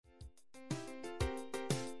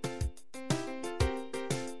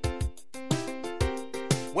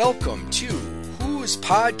Welcome to Whose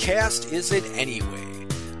Podcast Is It Anyway?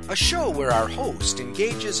 A show where our host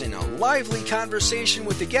engages in a lively conversation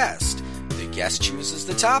with the guest. The guest chooses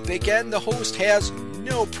the topic and the host has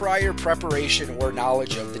no prior preparation or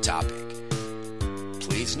knowledge of the topic.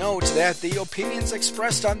 Please note that the opinions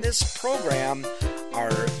expressed on this program are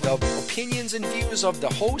the opinions and views of the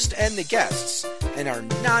host and the guests, and are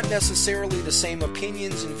not necessarily the same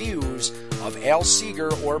opinions and views of Al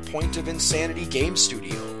Seeger or Point of Insanity Game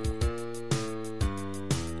Studio.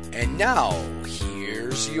 And now,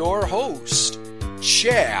 here's your host,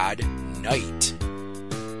 Chad Knight.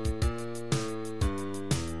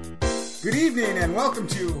 Good evening and welcome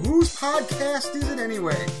to Whose Podcast Is It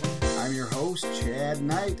Anyway? I'm your host, Chad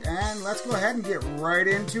Knight, and let's go ahead and get right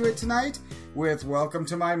into it tonight with Welcome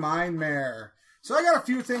to My Mind Mare. So I got a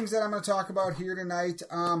few things that I'm going to talk about here tonight.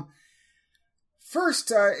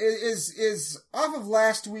 First is off of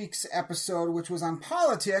last week's episode, which was on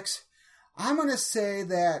politics. I'm going to say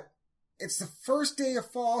that it's the first day of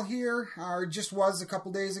fall here, or it just was a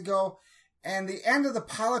couple days ago, and the end of the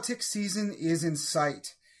politics season is in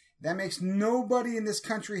sight. That makes nobody in this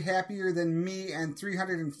country happier than me and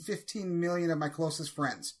 315 million of my closest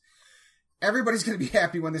friends. Everybody's going to be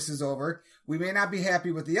happy when this is over. We may not be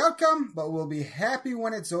happy with the outcome, but we'll be happy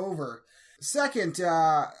when it's over. Second,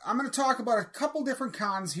 I'm going to talk about a couple different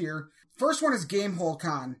cons here. First one is Gamehole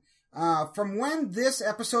Con. From when this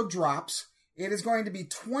episode drops, it is going to be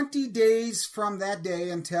 20 days from that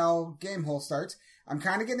day until Gamehole starts. I'm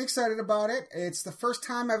kind of getting excited about it. It's the first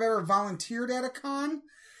time I've ever volunteered at a con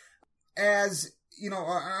as,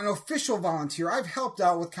 an official volunteer. I've helped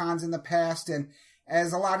out with cons in the past, and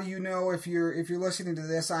as a lot of you know, if you're listening to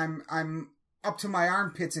this, I'm up to my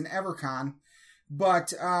armpits in EverCon. But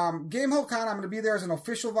Gamehole Con, I'm going to be there as an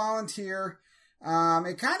official volunteer.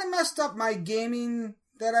 It kind of messed up my gaming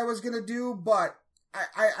that I was going to do, but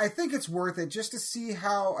I think it's worth it just to see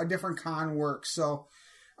how a different con works. So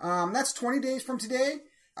that's 20 days from today,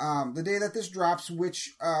 the day that this drops,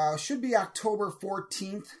 which should be October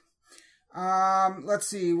 14th. Let's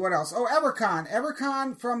see, what else? Oh, EverCon.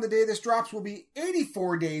 EverCon from the day this drops will be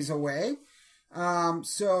 84 days away.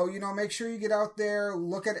 So, make sure you get out there,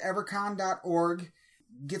 look at evercon.org,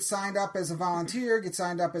 get signed up as a volunteer, get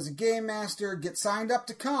signed up as a game master, get signed up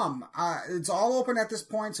to come. It's all open at this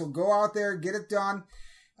point, so go out there, get it done.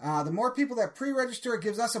 The more people that pre-register, it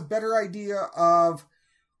gives us a better idea of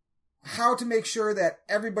how to make sure that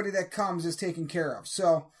everybody that comes is taken care of.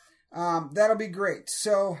 So, that'll be great.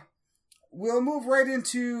 So, we'll move right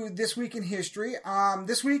into This Week in History.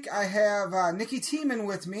 This week I have Nikki Tiemann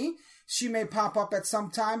with me. She may pop up at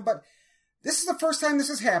some time, but this is the first time this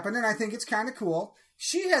has happened, and I think it's kind of cool.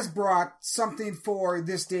 She has brought something for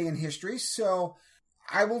this day in history, so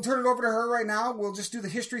I will turn it over to her right now. We'll just do the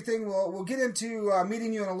history thing. We'll get into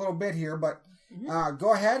meeting you in a little bit here, but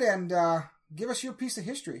go ahead and give us your piece of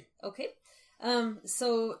history. Okay.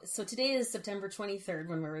 So today is September 23rd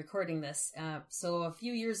when we're recording this. So a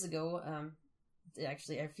few years ago,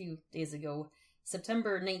 actually a few days ago,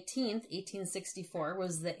 September 19th, 1864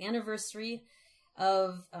 was the anniversary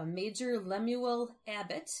of Major Lemuel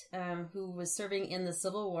Abbott, who was serving in the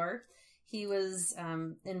Civil War. He was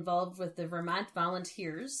involved with the Vermont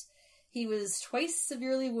Volunteers. He was twice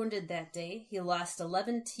severely wounded that day. He lost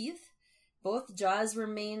 11 teeth. Both jaws were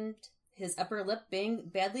maimed. His upper lip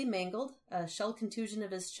badly mangled, a shell contusion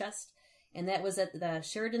of his chest, and that was at the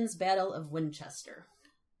Sheridan's Battle of Winchester.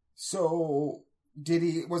 So,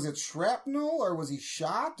 was it shrapnel, or was he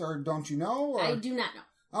shot, or don't you know? Or? I do not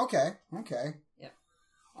know. Okay. Yep.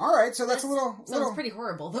 All right, so that's a little... Sounds pretty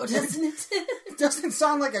horrible, though, doesn't it? It doesn't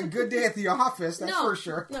sound like a good day at the office, that's for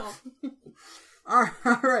sure. No. All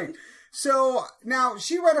right. So, now,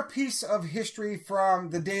 she read a piece of history from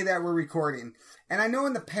the day that we're recording. And I know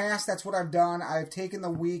in the past that's what I've done. I've taken the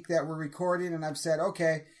week that we're recording and I've said,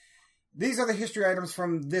 okay, these are the history items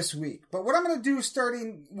from this week. But what I'm going to do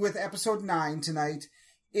starting with episode 9 tonight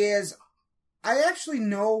is I actually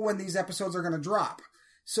know when these episodes are going to drop.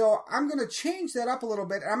 So I'm going to change that up a little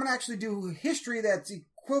bit. I'm going to actually do history that's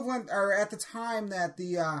equivalent or at the time that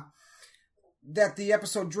the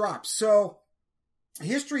episode drops. So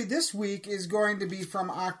history this week is going to be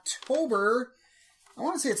from October... I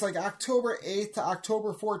want to say it's like October 8th to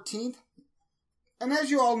October 14th. And as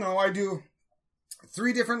you all know, I do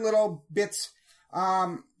 3 different little bits.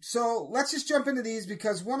 So let's just jump into these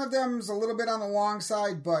because one of them is a little bit on the long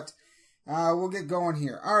side, but we'll get going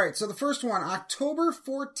here. All right, so the first one, October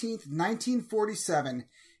 14th, 1947,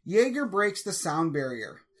 Yeager breaks the sound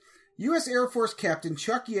barrier. U.S. Air Force Captain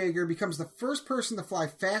Chuck Yeager becomes the first person to fly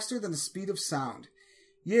faster than the speed of sound.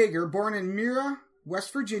 Yeager, born in Mira,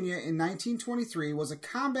 West Virginia in 1923, was a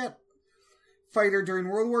combat fighter during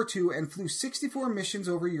World War II and flew 64 missions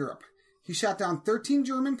over Europe. He shot down 13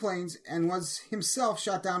 German planes and was himself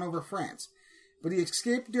shot down over France. But he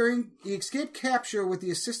escaped capture with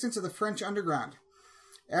the assistance of the French underground.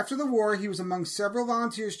 After the war, he was among several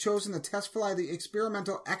volunteers chosen to test fly the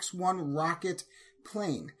experimental X-1 rocket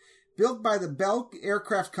plane, built by the Bell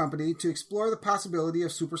Aircraft Company to explore the possibility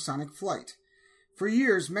of supersonic flight. For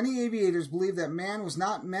years, many aviators believed that man was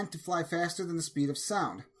not meant to fly faster than the speed of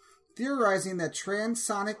sound, theorizing that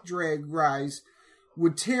transonic drag rise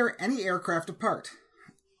would tear any aircraft apart.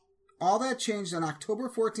 All that changed on October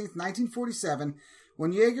 14, 1947,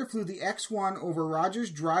 when Yeager flew the X-1 over Rogers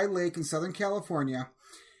Dry Lake in Southern California.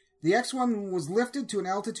 The X-1 was lifted to an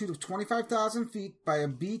altitude of 25,000 feet by a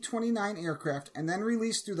B-29 aircraft and then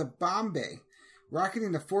released through the bomb bay,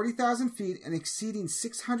 rocketing to 40,000 feet and exceeding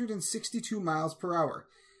 662 miles per hour,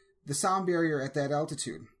 the sound barrier at that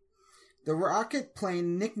altitude. The rocket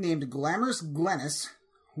plane, nicknamed Glamorous Glennis,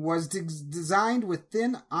 was designed with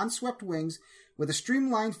thin, unswept wings with a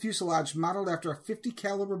streamlined fuselage modeled after a .50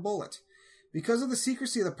 caliber bullet. Because of the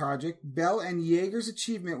secrecy of the project, Bell and Yeager's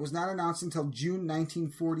achievement was not announced until June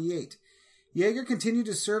 1948. Yeager continued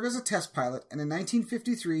to serve as a test pilot, and in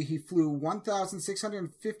 1953 he flew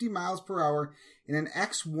 1,650 miles per hour in an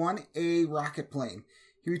X-1A rocket plane.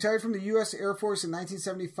 He retired from the U.S. Air Force in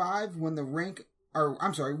 1975 with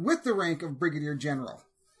the rank of Brigadier General.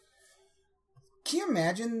 Can you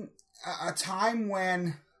imagine a time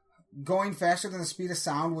when going faster than the speed of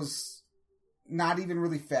sound was not even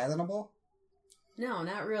really fathomable? No,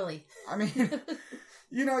 not really. I mean,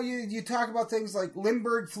 you talk about things like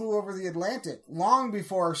Lindbergh flew over the Atlantic long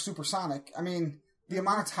before supersonic. I mean, the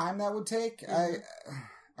amount of time that would take. Mm-hmm.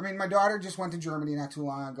 I mean, my daughter just went to Germany not too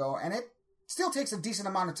long ago, and it still takes a decent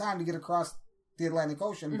amount of time to get across the Atlantic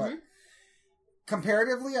Ocean, but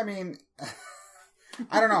comparatively, I mean,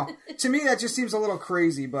 I don't know. To me, that just seems a little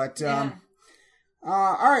crazy, but... Yeah.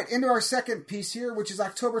 All right, into our second piece here, which is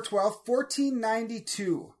October 12th,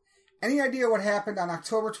 1492. Any idea what happened on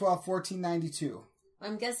October 12th, 1492?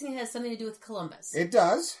 I'm guessing it has something to do with Columbus. It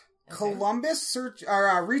does. Okay. Columbus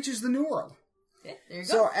reaches the New World. Okay, there you go.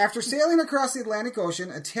 So, after sailing across the Atlantic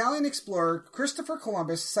Ocean, Italian explorer Christopher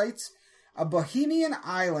Columbus sights a Bohemian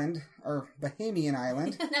island. Not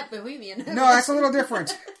Bohemian. No, that's a little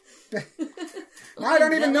different. Now I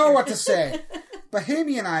don't even know what to say.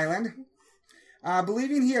 Bohemian Island.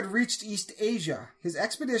 Believing he had reached East Asia, his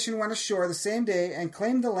expedition went ashore the same day and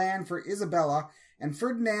claimed the land for Isabella and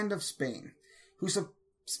Ferdinand of Spain, who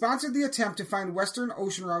sponsored the attempt to find Western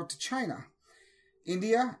Ocean route to China,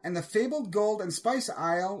 India, and the fabled gold and spice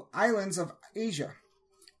islands of Asia.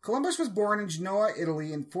 Columbus was born in Genoa,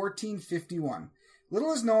 Italy in 1451.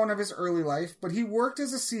 Little is known of his early life, but he worked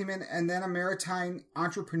as a seaman and then a maritime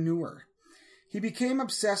entrepreneur. He became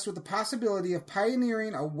obsessed with the possibility of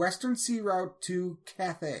pioneering a western sea route to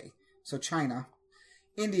Cathay, so China,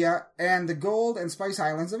 India, and the gold and spice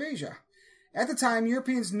islands of Asia. At the time,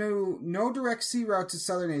 Europeans knew no direct sea route to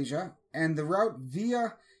southern Asia, and the route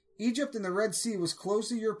via Egypt and the Red Sea was closed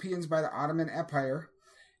to Europeans by the Ottoman Empire,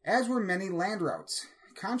 as were many land routes.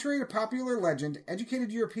 Contrary to popular legend, educated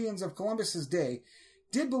Europeans of Columbus's day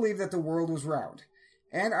did believe that the world was round,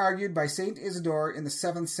 and argued by Saint Isidore in the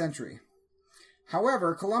 7th century.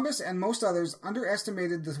 However, Columbus and most others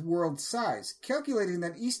underestimated the world's size, calculating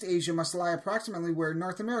that East Asia must lie approximately where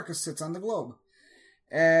North America sits on the globe.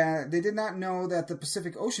 They did not know that the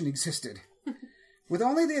Pacific Ocean existed. With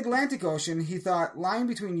only the Atlantic Ocean, he thought, lying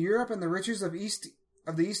between Europe and the riches of the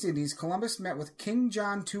East Indies, Columbus met with King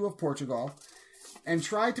John II of Portugal and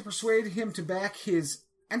tried to persuade him to back his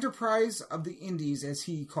enterprise of the Indies, as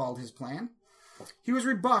he called his plan. He was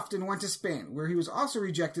rebuffed and went to Spain, where he was also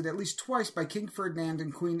rejected at least twice by King Ferdinand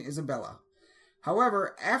and Queen Isabella.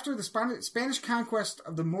 However, after the Spanish conquest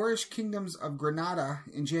of the Moorish kingdoms of Granada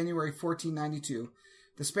in January 1492,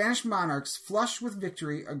 the Spanish monarchs, flushed with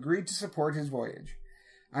victory, agreed to support his voyage.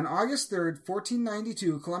 On August 3,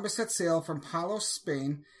 1492, Columbus set sail from Palos,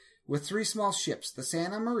 Spain, with 3 small ships, the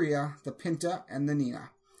Santa Maria, the Pinta, and the Nina.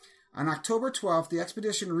 On October 12th, the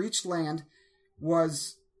expedition reached land,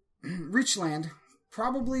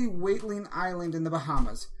 probably Whately Island in the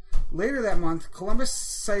Bahamas. Later that month, Columbus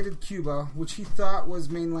sighted Cuba, which he thought was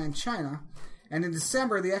mainland China, and in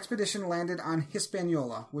December the expedition landed on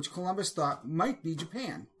Hispaniola, which Columbus thought might be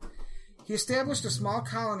Japan. He established a small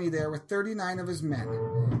colony there with 39 of his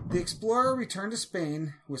men. The explorer returned to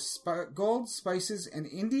Spain with gold, spices, and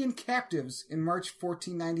Indian captives in March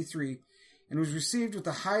 1493, and was received with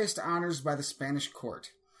the highest honors by the Spanish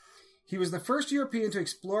court. He was the first European to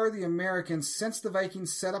explore the Americas since the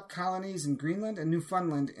Vikings set up colonies in Greenland and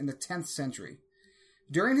Newfoundland in the 10th century.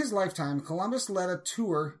 During his lifetime, Columbus led a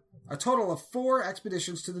total of 4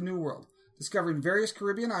 expeditions to the New World, discovering various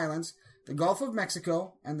Caribbean islands, the Gulf of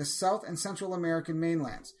Mexico, and the South and Central American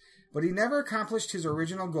mainlands. But he never accomplished his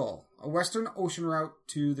original goal, a western ocean route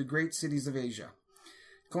to the great cities of Asia.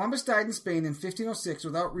 Columbus died in Spain in 1506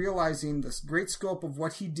 without realizing the great scope of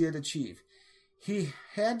what he did achieve. He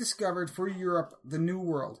had discovered for Europe the New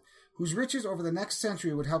World, whose riches over the next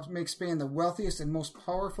century would help make Spain the wealthiest and most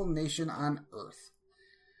powerful nation on earth.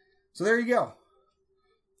 So there you go.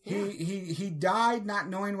 Yeah. He died not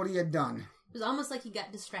knowing what he had done. It was almost like he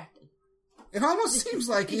got distracted. It almost seems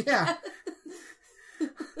like, yeah.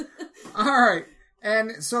 All right.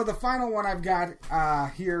 And so the final one I've got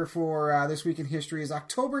here for This Week in History is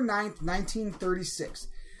October 9th, 1936.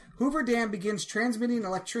 Hoover Dam begins transmitting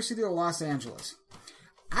electricity to Los Angeles.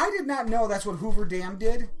 I did not know that's what Hoover Dam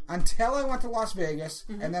did until I went to Las Vegas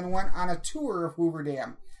and then went on a tour of Hoover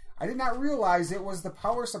Dam. I did not realize it was the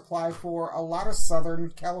power supply for a lot of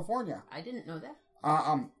Southern California. I didn't know that.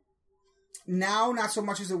 Now, not so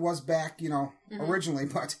much as it was back, originally.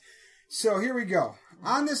 But so here we go.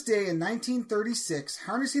 On this day in 1936,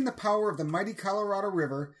 harnessing the power of the mighty Colorado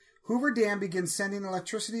River, Hoover Dam begins sending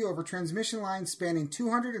electricity over transmission lines spanning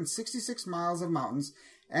 266 miles of mountains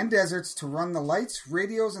and deserts to run the lights,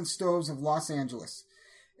 radios, and stoves of Los Angeles.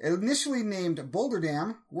 Initially named Boulder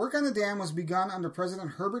Dam, work on the dam was begun under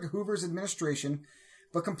President Herbert Hoover's administration,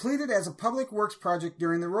 but completed as a public works project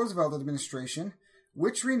during the Roosevelt administration,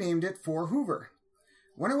 which renamed it for Hoover.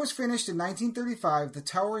 When it was finished in 1935, the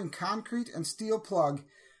towering concrete and steel plug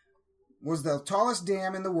was the tallest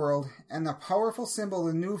dam in the world and the powerful symbol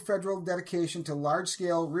of the new federal dedication to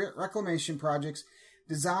large-scale reclamation projects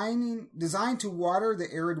designed to water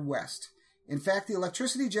the arid West. In fact, the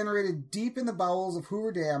electricity generated deep in the bowels of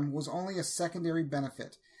Hoover Dam was only a secondary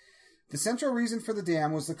benefit. The central reason for the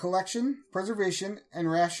dam was the collection, preservation,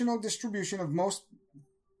 and rational distribution of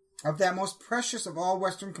that most precious of all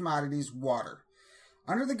Western commodities, water.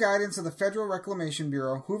 Under the guidance of the Federal Reclamation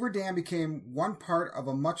Bureau, Hoover Dam became one part of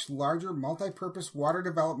a much larger multi-purpose water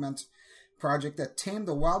development project that tamed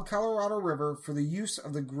the wild Colorado River for the use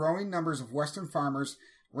of the growing numbers of Western farmers,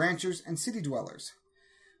 ranchers, and city dwellers.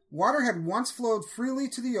 Water had once flowed freely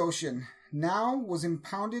to the ocean, now was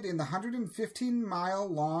impounded in the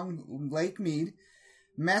 115-mile-long Lake Mead.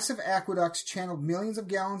 Massive aqueducts channeled millions of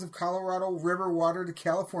gallons of Colorado River water to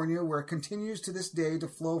California, where it continues to this day to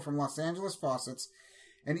flow from Los Angeles faucets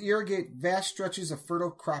and irrigate vast stretches of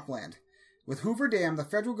fertile cropland. With Hoover Dam, the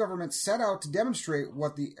federal government set out to demonstrate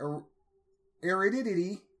what the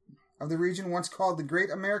aridity of the region once called the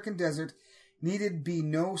Great American Desert needed be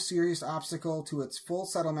no serious obstacle to its full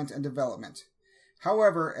settlement and development.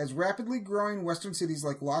 However, as rapidly growing western cities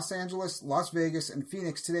like Los Angeles, Las Vegas, and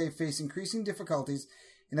Phoenix today face increasing difficulties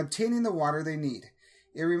in obtaining the water they need,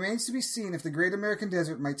 it remains to be seen if the Great American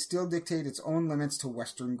Desert might still dictate its own limits to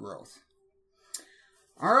western growth.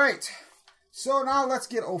 All right, so now let's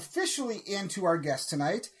get officially into our guest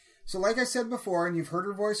tonight. So like I said before, and you've heard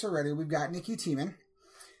her voice already, we've got Nikki Tiemann.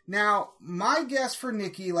 Now, my guess for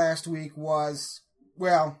Nikki last week was,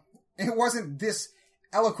 well, it wasn't this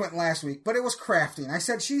eloquent last week, but it was crafting. I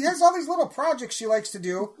said she has all these little projects she likes to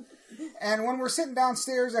do, and when we're sitting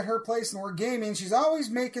downstairs at her place and we're gaming, she's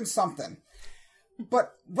always making something.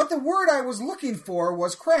 But what the word I was looking for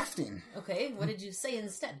was crafting. Okay, what did you say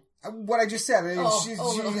instead? What I just said. She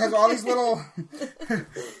has all these little,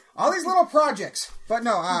 all these little projects. But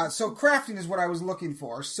no, so crafting is what I was looking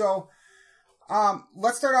for. So,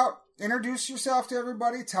 let's start out. Introduce yourself to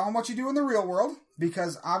everybody. Tell them what you do in the real world,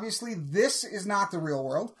 because obviously this is not the real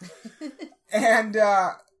world. And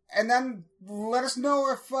then let us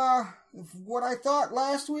know if what I thought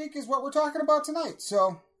last week is what we're talking about tonight.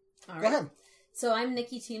 So, go ahead. So I'm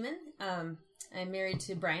Nikki Tiemann. I'm married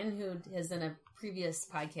to Brian, who has done a previous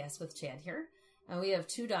podcast with Chad here. We have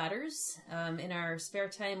 2 daughters. In our spare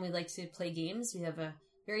time, we like to play games. We have a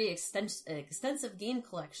very extensive game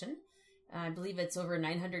collection. I believe it's over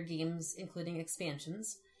 900 games, including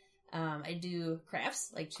expansions. I do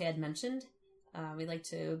crafts, like Chad mentioned. We like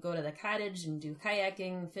to go to the cottage and do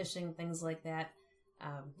kayaking, fishing, things like that.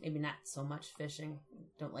 Maybe not so much fishing.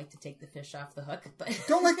 Don't like to take the fish off the hook, but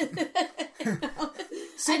don't like.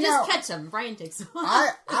 See, I just catch them. Brian takes them.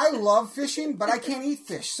 I love fishing, but I can't eat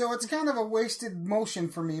fish, so it's kind of a wasted motion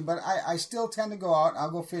for me. But I still tend to go out.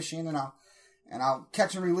 I'll go fishing and I'll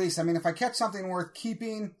catch and release. I mean, if I catch something worth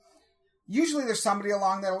keeping, usually there's somebody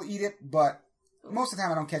along that'll eat it, but most of the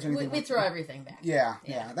time I don't catch anything. We throw everything back. Yeah.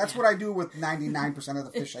 That's what I do with 99% of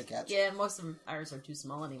the fish I catch. Yeah, most of ours are too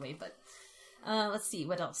small anyway, but Let's see,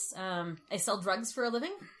 what else? I sell drugs for a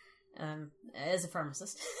living. As a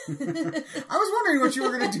pharmacist. I was wondering what you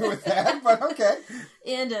were going to do with that, but okay.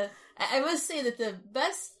 And I must say that the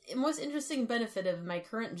most interesting benefit of my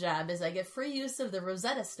current job is I get free use of the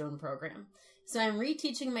Rosetta Stone program. So I'm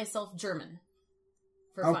reteaching myself German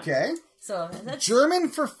for fun. Okay. So that's German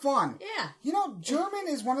for fun. Yeah. You know, German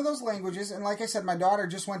is one of those languages, and like I said, my daughter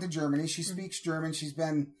just went to Germany. She speaks German. She's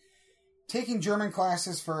been taking German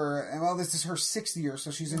classes for, well, this is her 6th year, so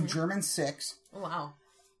she's in German 6. Wow.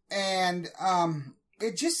 And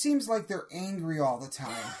it just seems like they're angry all the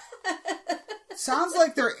time. Sounds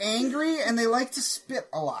like they're angry, and they like to spit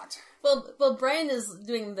a lot. Well, Brian is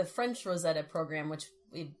doing the French Rosetta program, which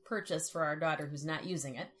we purchased for our daughter who's not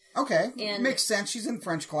using it. Okay, And makes sense. She's in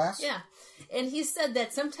French class. Yeah. And he said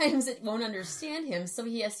that sometimes it won't understand him, so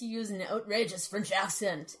he has to use an outrageous French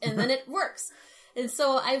accent, and then it works. And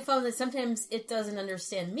so I found that sometimes it doesn't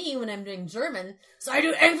understand me when I'm doing German, so I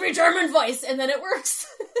do angry German voice, and then it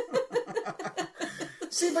works.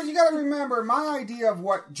 See, but you gotta remember, my idea of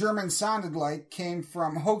what German sounded like came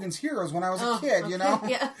from Hogan's Heroes when I was a kid, you know?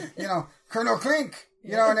 Yeah. You know, Colonel Klink,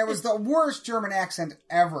 you know, and it was the worst German accent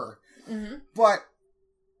ever. Mm-hmm. But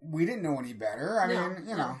we didn't know any better. I mean,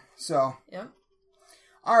 you know, so. Yep.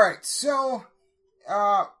 All right, so,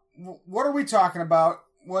 what are we talking about?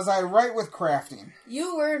 Was I right with crafting?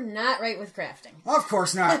 You were not right with crafting. Of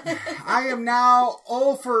course not. I am now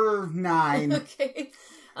 0 for 9. Okay.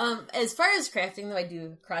 As far as crafting, though, I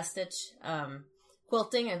do cross-stitch,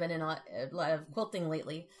 quilting. I've been in a lot of quilting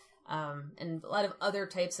lately, and a lot of other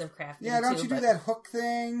types of crafting, Yeah, don't you do that hook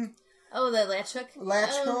thing? Oh, the latch hook?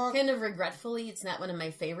 Latch hook? Kind of regretfully, it's not one of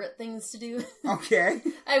my favorite things to do. Okay.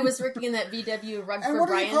 I was working in that VW rug And for what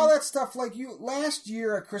Brian. do you call that stuff? Like, you last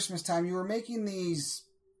year at Christmas time, you were making these,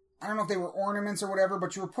 I don't know if they were ornaments or whatever,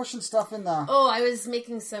 but you were pushing stuff in the... Oh, I was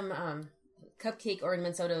making some cupcake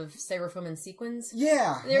ornaments out of styrofoam and sequins.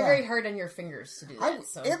 Yeah. They're very hard on your fingers to do that.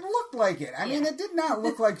 It looked like it. I mean, it did not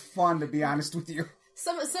look like fun, to be honest with you.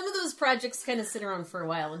 Some of those projects kind of sit around for a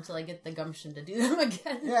while until I get the gumption to do them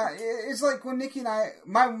again. Yeah, it's like when Nikki and I...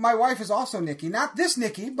 My wife is also Nikki. Not this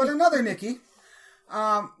Nikki, but another Nikki.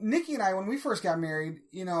 Nikki and I, when we first got married,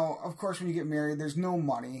 you know, of course, when you get married, there's no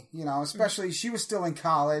money, you know, especially she was still in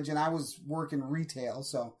college and I was working retail.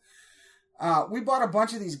 So we bought a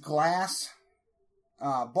bunch of these glass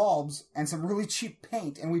bulbs and some really cheap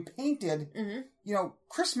paint. And we painted, you know,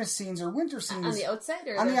 Christmas scenes or winter scenes. On the outside?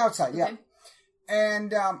 Or on the outside, yeah. Okay.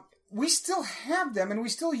 And we still have them, and we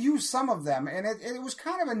still use some of them. And it was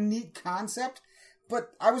kind of a neat concept.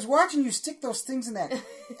 But I was watching you stick those things in that,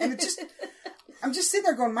 and it just... I'm just sitting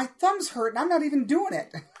there going, my thumbs hurt, and I'm not even doing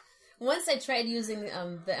it. Once I tried using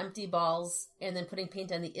the empty balls and then putting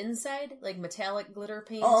paint on the inside, like metallic glitter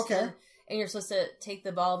paint. Oh, okay. And you're supposed to take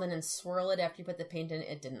the ball then and swirl it after you put the paint in.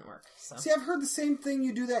 It didn't work. So. See, I've heard the same thing.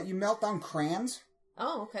 You do that. You melt down crayons.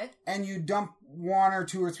 Oh, okay. And you dump 1 or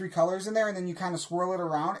 2 or 3 colors in there, and then you kind of swirl it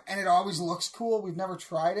around, and it always looks cool. We've never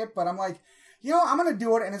tried it, but I'm like, you know, I'm going to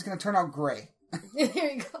do it, and it's going to turn out gray. There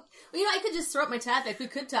you go. Well, you know, I could just throw up my topic. We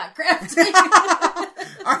could talk crafting.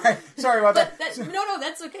 All right. Sorry about that. No,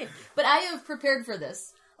 that's okay. But I have prepared for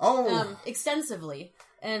this. Oh. Extensively.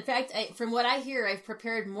 And in fact, from what I hear, I've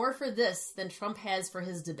prepared more for this than Trump has for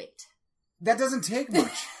his debate. That doesn't take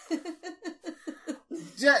much.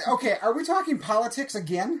 Yeah, okay, are we talking politics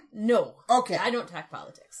again? No. Okay. I don't talk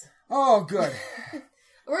politics. Oh, good.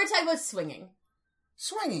 We're going to talk about swinging.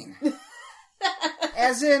 Swinging.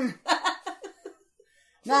 As in...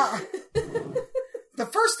 Now, the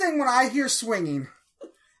first thing when I hear swinging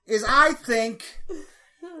is I think,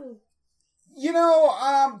 you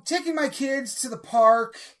know, taking my kids to the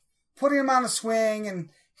park, putting them on a swing and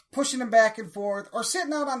pushing them back and forth, or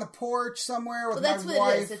sitting out on the porch somewhere with my wife. Well, that's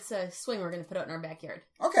what it is. It's a swing we're going to put out in our backyard.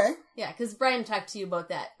 Okay. Yeah, because Brian talked to you about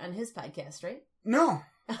that on his podcast, right? No.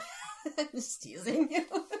 Just teasing you.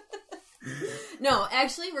 No,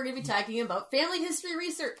 actually, we're going to be talking about family history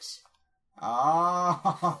research.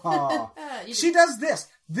 Oh, she does this.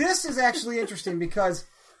 This is actually interesting because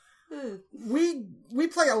we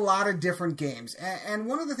play a lot of different games. And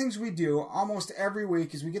one of the things we do almost every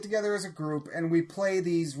week is we get together as a group and we play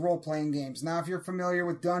these role-playing games. Now, if you're familiar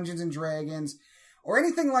with Dungeons and Dragons or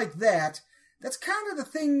anything like that, that's kind of the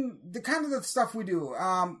thing, the stuff we do.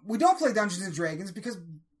 We don't play Dungeons and Dragons because,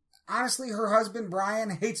 honestly, her husband, Brian,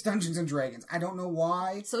 hates Dungeons and Dragons. I don't know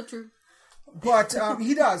why. So true. But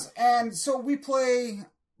he does. And so we play,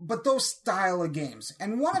 but those style of games.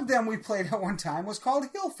 And one of them we played at one time was called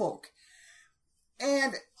Hillfolk.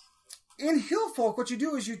 And in Hillfolk, what you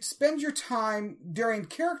do is you spend your time during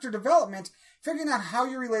character development figuring out how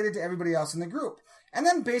you're related to everybody else in the group. And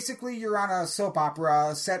then basically you're on a soap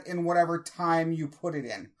opera set in whatever time you put it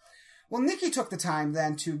in. Well, Nikki took the time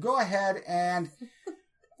then to go ahead and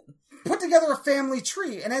put together a family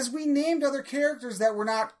tree. And as we named other characters that were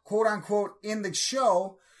not, quote unquote, in the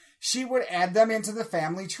show, she would add them into the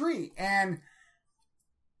family tree. And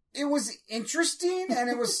it was interesting and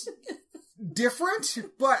it was different.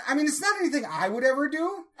 But, I mean, it's not anything I would ever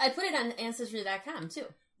do. I put it on Ancestry.com, too.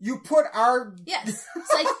 You put our... Yes.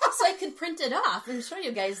 So I could print it off and show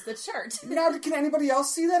you guys the chart. Now, can anybody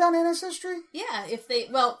else see that on Ancestry? Yeah, if they...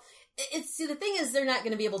 Well, see, the thing is, they're not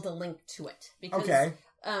going to be able to link to it. Because, okay.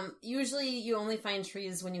 Usually you only find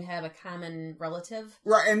trees when you have a common relative.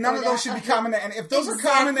 Right, and none of those should be common to... And if those are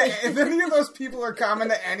common to... If any of those people are common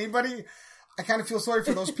to anybody, I kind of feel sorry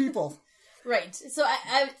for those people. Right. So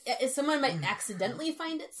someone might accidentally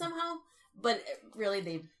find it somehow, but really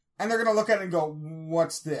they... And they're going to look at it and go,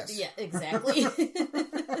 what's this? Yeah, exactly.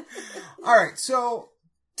 All right, so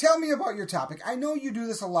tell me about your topic. I know you do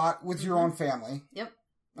this a lot with your own family. Yep.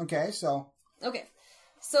 Okay, so... Okay.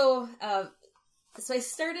 So I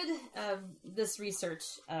started this research.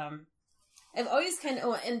 I've always kind of...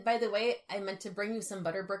 Oh, and by the way, I meant to bring you some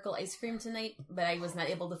Butterbrickle ice cream tonight, but I was not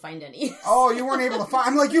able to find any. Oh, you weren't able to find...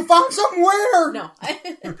 I'm like, you found some where? No.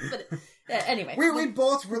 But... anyway, we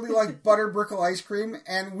both really like Butterbrickle ice cream,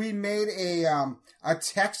 and we made a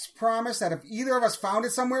text promise that if either of us found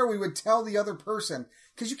it somewhere, we would tell the other person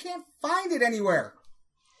because you can't find it anywhere.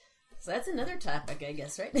 So that's another topic, I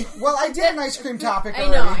guess, right? Well, I did an ice cream topic. I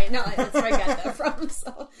know. That's where I got that from.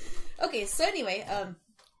 So, okay. So anyway,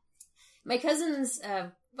 my cousins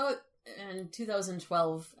about in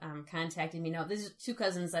 2012 contacted me. Now, these are two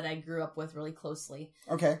cousins that I grew up with really closely.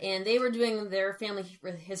 Okay. And they were doing their family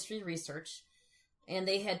history research, and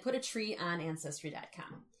they had put a tree on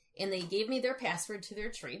Ancestry.com. And they gave me their password to their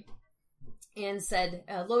tree and said,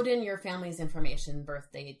 load in your family's information,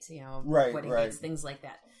 birth date, wedding dates, things like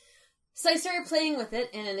that. So I started playing with it,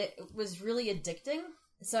 and it was really addicting.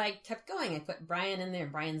 So I kept going. I put Brian in there,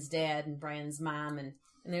 Brian's dad and Brian's mom, and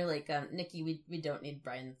they're like, Nikki, we don't need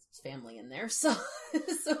Brian's family in there. So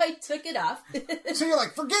I took it off. So you're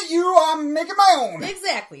like, forget you, I'm making my own.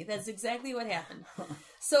 Exactly. That's exactly what happened.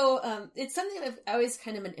 So it's something I've always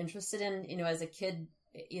kind of been interested in, as a kid,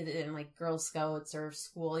 either in like Girl Scouts or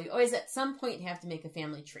school. You always at some point have to make a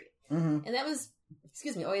family tree. Mm-hmm. And that was,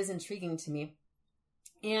 always intriguing to me.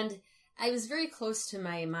 And I was very close to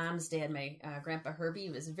my mom's dad, my Grandpa Herbie. He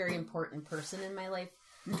was a very important person in my life.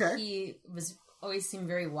 Okay. He always seemed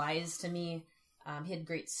very wise to me. He had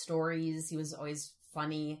great stories. He was always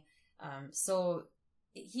funny. So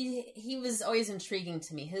he was always intriguing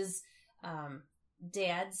to me. His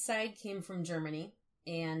dad's side came from Germany,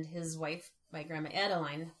 and his wife, my Grandma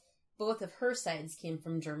Adeline, both of her sides came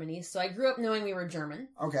from Germany. So I grew up knowing we were German.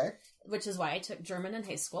 Okay. Which is why I took German in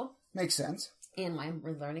high school. Makes sense. And why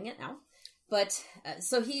we're learning it now. But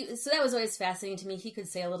so that was always fascinating to me. He could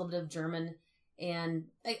say a little bit of German, and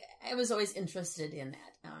I was always interested in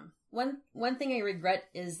that. One thing I regret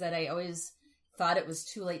is that I always thought it was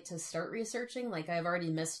too late to start researching. Like I've already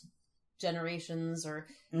missed generations, or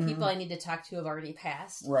people I need to talk to have already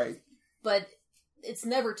passed. Right. But it's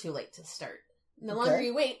never too late to start. The longer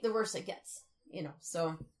you wait, the worse it gets.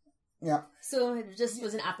 So. Yeah. So it just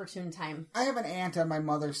was an opportune time. I have an aunt on my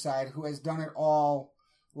mother's side who has done it all,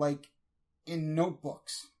 like, in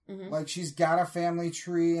notebooks. Mm-hmm. Like, she's got a family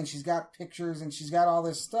tree, and she's got pictures, and she's got all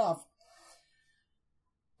this stuff.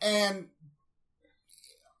 And,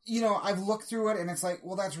 I've looked through it, and it's like,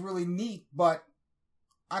 well, that's really neat, but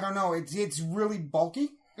I don't know, it's really bulky.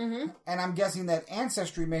 Mm-hmm. And I'm guessing that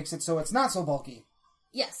Ancestry makes it so it's not so bulky.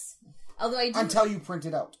 Yes. Although I do... Until you print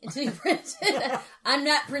it out. Until you print it. I'm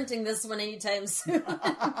not printing this one anytime soon.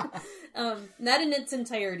 Not in its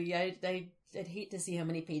entirety. I'd hate to see how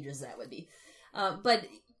many pages that would be. But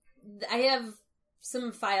I have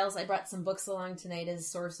some files. I brought some books along tonight as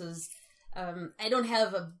sources. I don't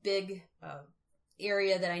have a big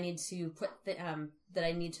area that I need to put... that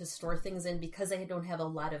I need to store things in because I don't have a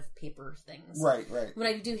lot of paper things. Right. When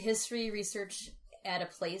I do history research at a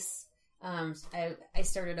place... I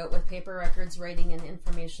started out with paper records, writing and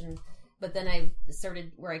information, but then I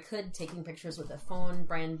started where I could taking pictures with a phone.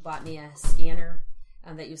 Brian bought me a scanner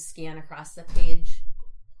that you scan across the page.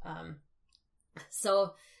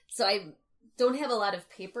 So I don't have a lot of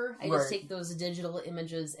paper. I just take those digital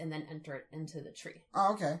images and then enter it into the tree.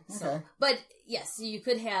 Oh, okay. So, but yes, you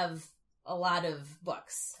could have a lot of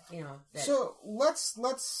books. So let's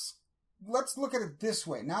look at it this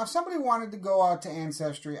way. Now, if somebody wanted to go out to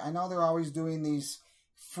Ancestry, I know they're always doing these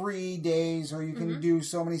free days, or you can do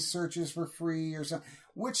so many searches for free or something,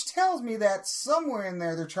 which tells me that somewhere in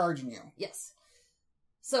there they're charging you. Yes.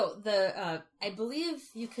 So I believe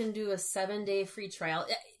you can do a 7-day free trial.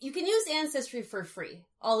 You can use Ancestry for free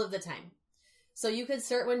all of the time. So you could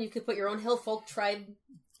start one. You could put your own Hill Folk tribe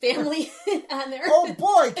family on there. Oh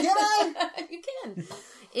boy, can I? You can.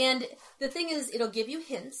 And the thing is, it'll give you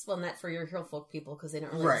hints. Well, not for your Hill Folk people because they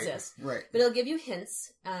don't really exist. Right. But it'll give you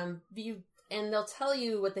hints. And they'll tell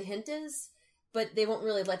you what the hint is, but they won't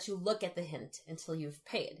really let you look at the hint until you've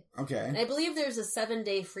paid. Okay. And I believe there's a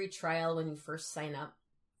 7-day free trial when you first sign up.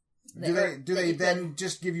 Do they then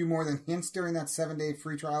just give you more than hints during that 7-day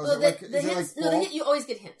free trial? Well, you always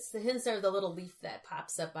get hints. The hints are the little leaf that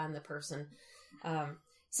pops up on the person.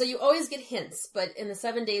 So you always get hints, but in the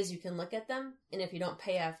 7 days you can look at them, and if you don't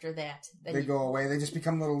pay after that, then they go away. They just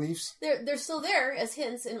become little leaves. They're still there as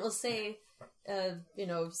hints, and it will say,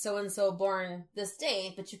 so and so born this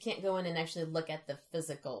day, but you can't go in and actually look at the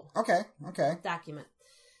physical document.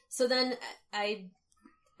 So then I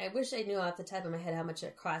wish I knew off the top of my head how much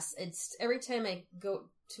it costs. It's every time I go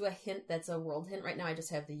to a hint that's a world hint. Right now I just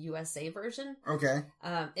have the USA version. Okay.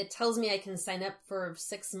 It tells me I can sign up for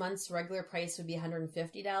 6 months. Regular price would be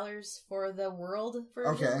 $150 for the world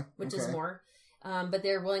version, which is more. But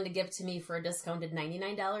they're willing to give to me for a discounted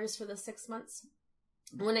 $99 for the 6 months.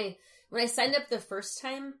 When I signed up the first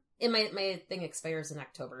time, and my thing expires in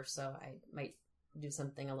October, so I might do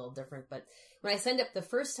something a little different. But when I signed up the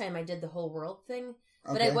first time, I did the whole world thing.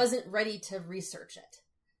 But I wasn't ready to research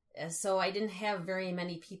it. So I didn't have very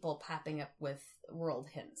many people popping up with world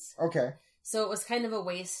hints. Okay. So it was kind of a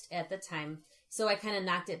waste at the time. So I kind of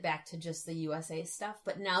knocked it back to just the USA stuff.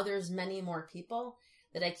 But now there's many more people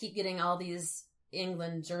that I keep getting all these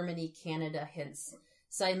England, Germany, Canada hints.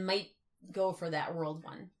 So I might go for that world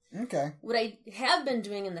one. Okay. What I have been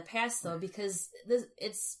doing in the past, though, because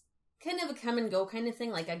it's kind of a come and go kind of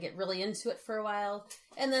thing. Like I get really into it for a while,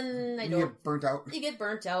 and then I don't. You get burnt out. You get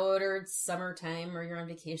burnt out, or it's summertime, or you're on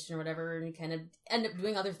vacation or whatever, and you kind of end up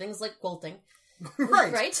doing other things like quilting.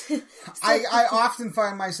 Right. Right? So, I often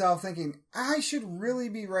find myself thinking, I should really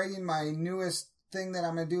be writing my newest thing that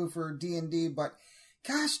I'm going to do for D&D, but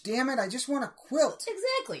gosh damn it, I just want to quilt.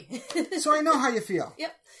 Exactly. So I know how you feel.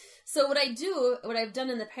 Yep. So what I've done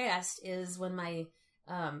in the past is when my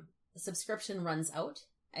subscription runs out,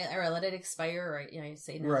 I let it expire, or I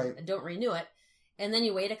say no, right. I don't renew it, and then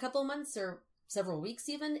you wait a couple months or several weeks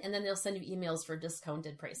even, and then they'll send you emails for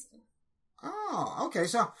discounted pricing. Oh, okay.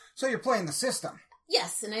 So you're playing the system.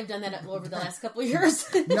 Yes, and I've done that over the last couple of years.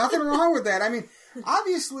 Nothing wrong with that. I mean,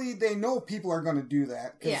 obviously they know people are going to do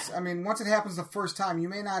that. Yeah. I mean, once it happens the first time, you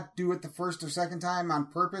may not do it the first or second time on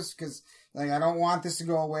purpose because, like, I don't want this to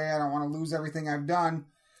go away. I don't want to lose everything I've done.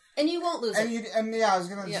 And you won't lose it. I was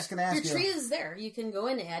just going to ask you. Your tree is there. You can go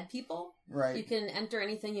in and add people. Right. You can enter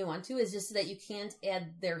anything you want to. It's just that you can't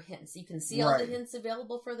add their hints. You can see all the hints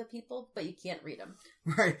available for the people, but you can't read them.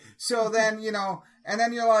 Right. So then, and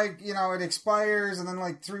then you're like, it expires, and then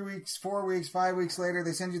like 3 weeks, 4 weeks, 5 weeks later,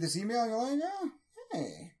 they send you this email, and you're like, oh,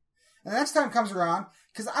 hey. And the next time comes around,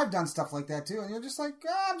 because I've done stuff like that too, and you're just like,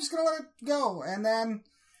 I'm just going to let it go. And then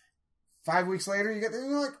 5 weeks later,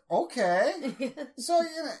 you're like, okay. So,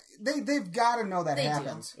 they've got to know that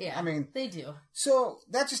happens. Do. Yeah, I mean, they do. So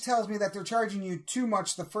that just tells me that they're charging you too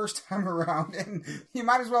much the first time around, and you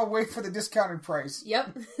might as well wait for the discounted price.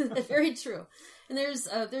 Yep, very true. And there's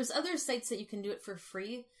other sites that you can do it for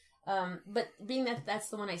free, but being that that's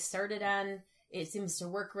the one I started on, it seems to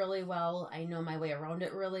work really well. I know my way around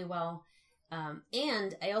it really well.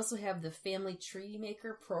 And I also have the Family Tree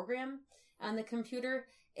Maker program on the computer.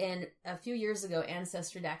 And a few years ago,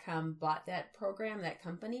 Ancestry.com bought that program, that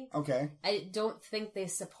company. Okay. I don't think they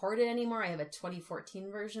support it anymore. I have a 2014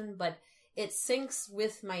 version, but it syncs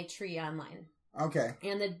with my tree online. Okay.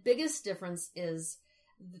 And the biggest difference is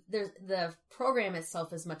the program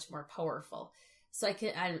itself is much more powerful. So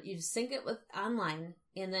you sync it with online,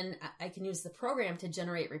 and then I can use the program to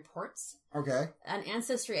generate reports. Okay. On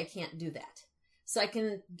Ancestry, I can't do that. So I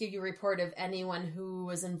can give you a report of anyone who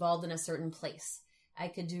was involved in a certain place. I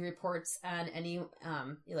could do reports on any,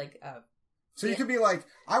 So you could be like,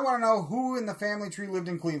 I want to know who in the family tree lived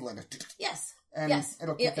in Cleveland. Yes. And yes.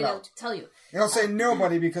 It'll kick it out. It'll tell you. It'll say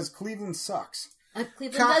nobody because Cleveland sucks.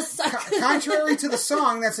 Cleveland does suck. Contrary to the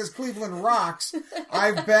song that says Cleveland rocks,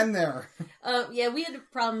 I've been there. Yeah, we had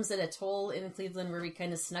problems at a toll in Cleveland where we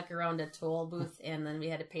kind of snuck around a toll booth and then we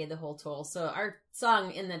had to pay the whole toll. So our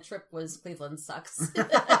song in the trip was Cleveland sucks. So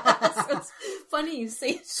it's funny you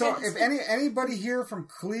say that. So if anybody here from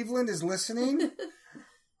Cleveland is listening,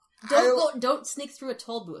 don't sneak through a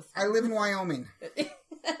toll booth. I live in Wyoming.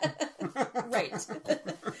 Right.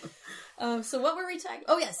 So what were we talking?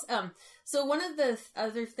 Oh yes. So one of the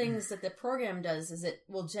other things that the program does is it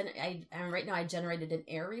will right now I generated an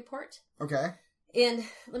error report. Okay. And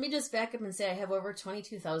let me just back up and say I have over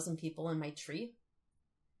 22,000 people in my tree.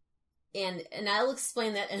 And I'll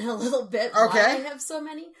explain that in a little bit why I have so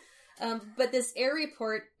many. But this error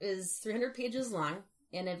report is 300 pages long,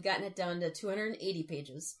 and I've gotten it down to 280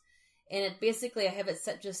 pages. And it basically, I have it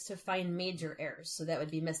set just to find major errors. So that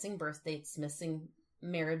would be missing birth dates, missing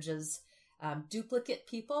marriages, duplicate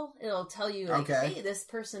people. It'll tell you, like, hey, this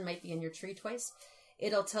person might be in your tree twice.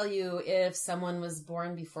 It'll tell you if someone was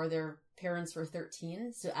born before their parents were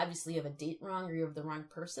 13. So obviously you have a date wrong or you have the wrong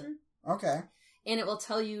person. Okay. And it will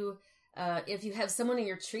tell you if you have someone in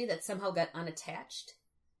your tree that somehow got unattached.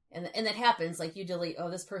 And that happens, like you delete,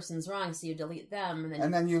 this person's wrong, so you delete them.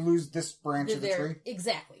 And then you lose this branch of the tree?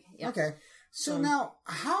 Exactly. Yep. Okay. So now,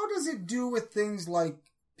 how does it do with things like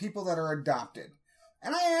people that are adopted?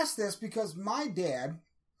 And I ask this because my dad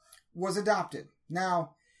was adopted.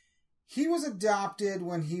 Now, he was adopted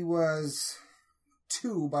when he was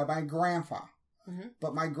 2 by my grandpa. Mm-hmm.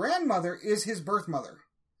 But my grandmother is his birth mother.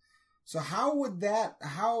 So how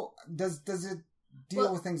does it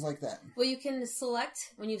deal with things like that? Well, you can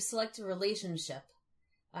select, when you select a relationship,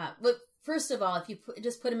 but first of all, if you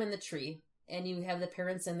just put him in the tree and you have the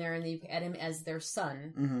parents in there and you add him as their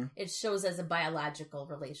son, mm-hmm. it shows as a biological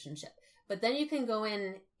relationship. But then you can go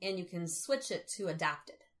in and you can switch it to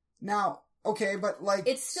adopted. Now, okay, but like,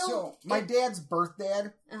 it's still, my dad's birth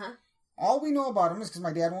dad, all we know about him is because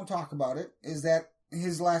my dad won't talk about it, is that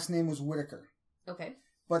his last name was Whitaker. Okay.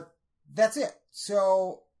 But that's it.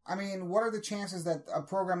 So, I mean, what are the chances that a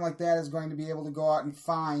program like that is going to be able to go out and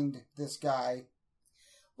find this guy?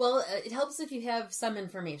 Well, it helps if you have some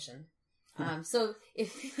information. So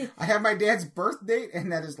if I have my dad's birth date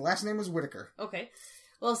and that his last name was Whitaker. Okay.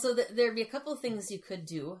 Well, so there'd be a couple of things you could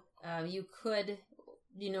do. Do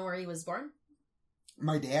you know where he was born?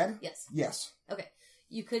 My dad? Yes. Yes. Okay.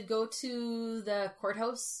 You could go to the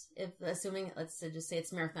courthouse, assuming, let's just say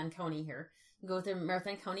it's Marathon County here. Go to the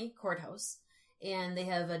Marathon County Courthouse, and they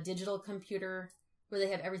have a digital computer where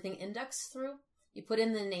they have everything indexed through. You put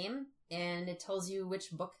in the name, and it tells you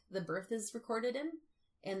which book the birth is recorded in,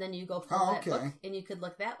 and then you go pull that book, and you could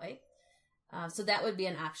look that way. So that would be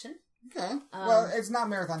an option. Okay. Well, it's not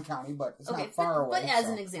Marathon County, but it's not far away. But as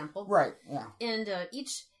an example. Right, yeah. And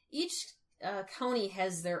each county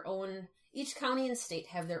has their own, each county and state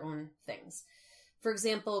have their own things. For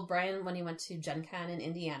example, Brian, when he went to Gen Con in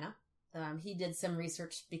Indiana, he did some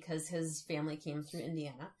research because his family came through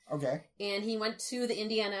Indiana. Okay. And he went to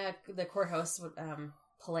the courthouse,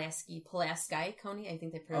 Pulaski County. I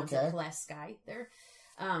think they pronounce it Pulaski there.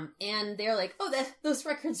 And they're like, those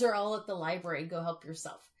records are all at the library. Go help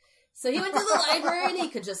yourself. So he went to the library and he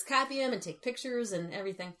could just copy them and take pictures and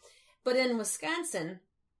everything. But in Wisconsin,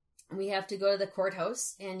 we have to go to the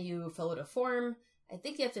courthouse and you fill out a form. I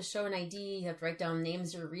think you have to show an ID. You have to write down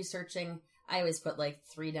names you're researching. I always put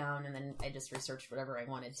 3 down and then I just researched whatever I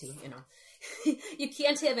wanted to, You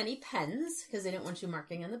can't have any pens because they don't want you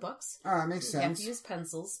marking in the books. That makes sense. You have to use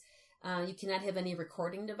pencils. You cannot have any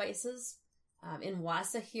recording devices. In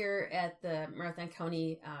Wausau here at the Marathon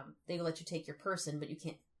County, they will let you take your person, but you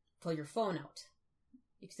can't pull your phone out.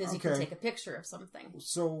 Because you can take a picture of something.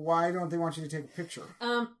 So why don't they want you to take a picture?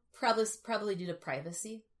 Probably due to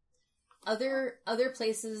privacy. Other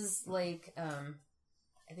places like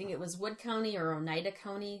I think it was Wood County or Oneida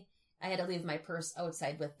County, I had to leave my purse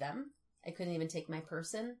outside with them. I couldn't even take my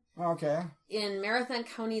purse in. Okay. In Marathon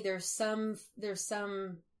County, there's some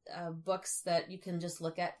books that you can just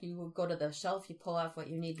look at. You go to the shelf, you pull off what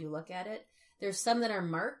you need, you look at it. There's some that are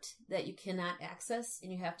marked that you cannot access,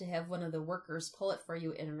 and you have to have one of the workers pull it for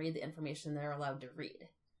you and read the information they're allowed to read.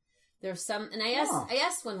 There's some, and I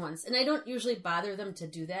asked one once, and I don't usually bother them to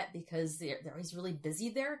do that because they're always really busy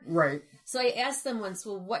there. Right. So I asked them once,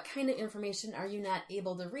 well, what kind of information are you not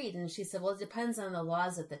able to read? And she said, well, it depends on the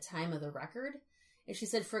laws at the time of the record. And she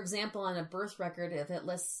said, for example, on a birth record, if it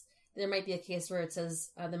lists, there might be a case where it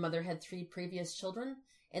says the mother had 3 previous children,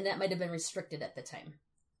 and that might have been restricted at the time.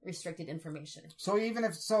 Restricted information. So even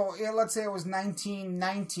if, let's say it was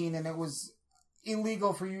 1919 and it was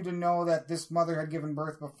illegal for you to know that this mother had given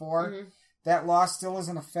birth before, mm-hmm. that law still is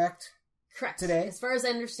in effect? Correct. Today? As far as I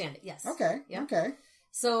understand it, yes. Okay, yeah. Okay.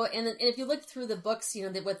 So, and if you look through the books,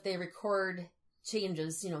 what they record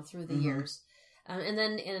changes, through the mm-hmm. years. And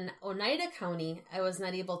then in Oneida County, I was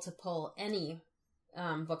not able to pull any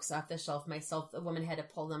books off the shelf myself. The woman had to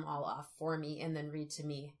pull them all off for me and then read to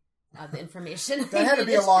me the information. That had to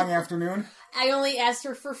be a long afternoon. I only asked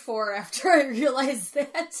her for 4 after I realized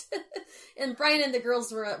that. And Brian and the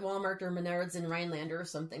girls were at Walmart or Menards in Rhinelander or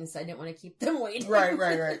something, so I didn't want to keep them waiting.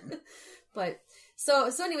 Right. But so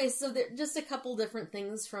anyway, so there just a couple different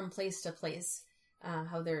things from place to place,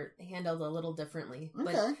 how they're handled a little differently.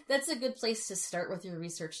 Okay. But that's a good place to start with your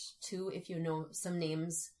research too. If you know some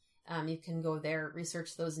names, you can go there,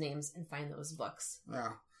 research those names, and find those books.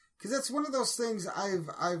 Yeah, because that's one of those things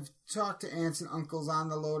I've talked to aunts and uncles on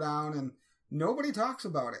the lowdown, and nobody talks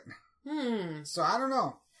about it. So I don't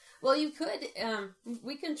know. Well, you could.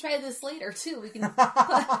 We can try this later too. We can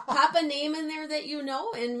pop a name in there that you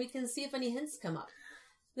know, and we can see if any hints come up.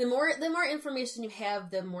 The more information you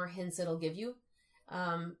have, the more hints it'll give you.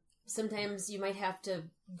 Sometimes you might have to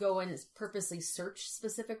go and purposely search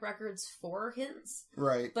specific records for hints.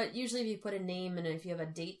 Right. But usually, if you put a name and if you have a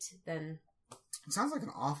date, then it sounds like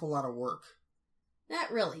an awful lot of work.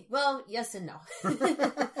 Not really. Well, yes and no.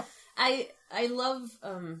 I love.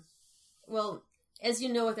 Well, as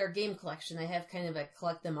you know, with our game collection, I have kind of a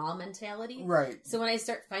collect them all mentality. Right. So when I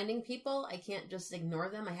start finding people, I can't just ignore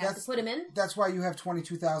them. I have to put them in. That's why you have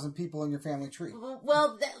 22,000 people in your family tree. Well,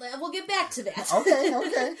 we'll get back to that.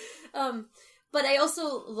 Okay. But I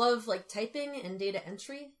also love like typing and data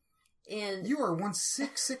entry. And you are one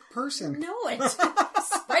sick person. No,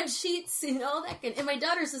 spreadsheets and all that. And my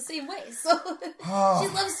daughter's the same way. So she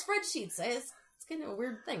loves spreadsheets. It's kind of a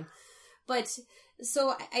weird thing. But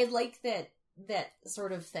so I like that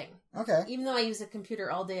sort of thing. Okay. Even though I use a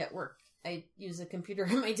computer all day at work, I use a computer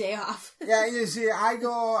on my day off. Yeah, you see, I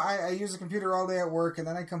use a computer all day at work, and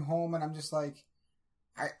then I come home and I'm just like,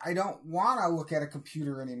 I don't want to look at a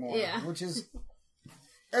computer anymore. Yeah. Which is...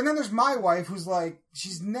 And then there's my wife who's like,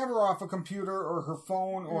 she's never off a computer or her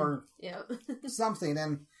phone or something.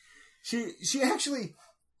 And she actually,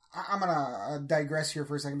 I'm going to digress here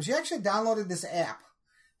for a second, but she actually downloaded this app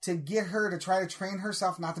to get her to try to train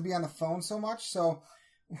herself not to be on the phone so much. So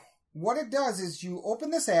what it does is you open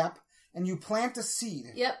this app and you plant a seed.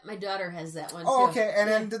 Yep, my daughter has that one too. Oh, okay. And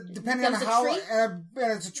then depending on how, and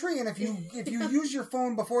it's a tree. And if you use your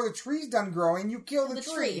phone before the tree's done growing, you kill the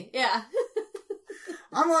tree. Yeah.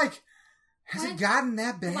 I'm like, has it gotten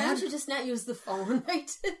that bad? Why don't you just not use the phone,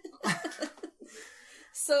 right?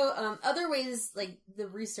 So, other ways, like the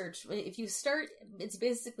research, if you start, it's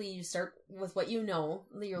basically you start with what you know,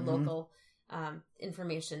 your local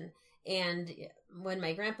information. And when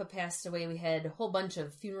my grandpa passed away, we had a whole bunch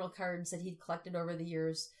of funeral cards that he'd collected over the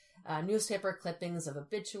years, newspaper clippings of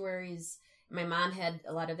obituaries. My mom had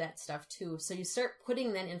a lot of that stuff too. So you start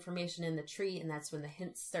putting that information in the tree, and that's when the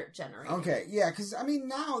hints start generating. Okay, yeah, because I mean,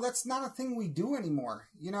 now that's not a thing we do anymore,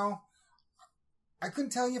 you know? I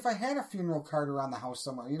couldn't tell you if I had a funeral card around the house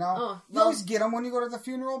somewhere, you know? You always get them when you go to the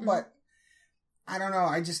funeral, but I don't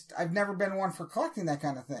know. I've never been one for collecting that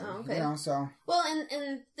kind of thing, you know, so. Well,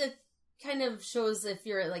 and the kind of shows if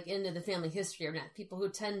you're like into the family history or not. People who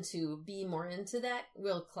tend to be more into that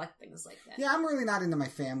will collect things like that. Yeah, I'm really not into my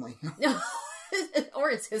family.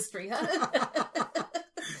 Or its history, huh?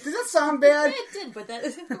 Did that sound bad? It did, but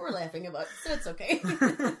that's what we're laughing about, so it's okay.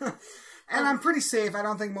 And I'm pretty safe. I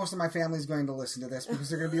don't think most of my family's going to listen to this because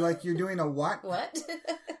they're going to be like, you're doing a what? What?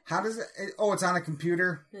 How does it... Oh, it's on a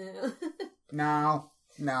computer? No.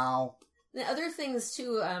 The other things,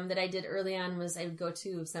 too, that I did early on was I would go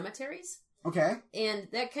to cemeteries. Okay. And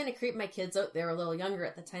that kind of creeped my kids out. They were a little younger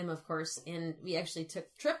at the time, of course. And we actually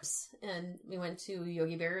took trips. And we went to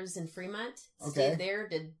Yogi Bear's in Fremont. Stayed there,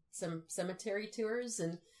 did some cemetery tours.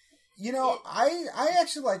 And you know, I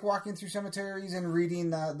actually like walking through cemeteries and reading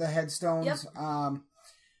the headstones. Yep.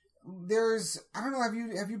 There's, I don't know,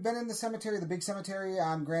 have you been in the cemetery, the big cemetery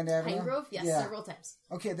on Grand Avenue? Pine Grove? Yes, several times.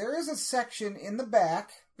 Okay, there is a section in the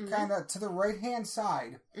back, kind of to the right-hand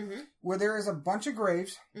side, where there is a bunch of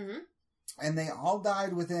graves, and they all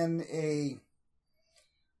died within a,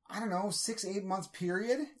 I don't know, 6-8 month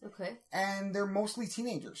period. Okay. And they're mostly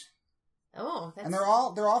teenagers. Oh, that's... And they're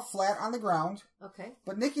all flat on the ground. Okay.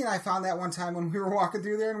 But Nikki and I found that one time when we were walking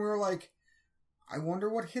through there, and we were like, I wonder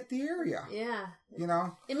what hit the area. Yeah. You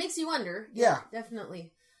know? It makes you wonder. Yeah.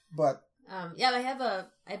 Definitely. But. I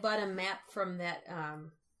bought a map from that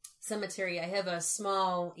cemetery. I have a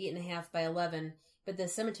small 8.5 by 11, but the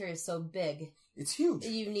cemetery is so big. It's huge.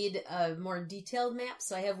 You need a more detailed map,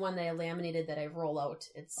 so I have one that I laminated that I roll out.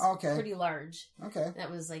 It's pretty large. Okay.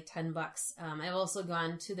 That was like $10. I've also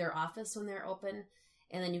gone to their office when they're open,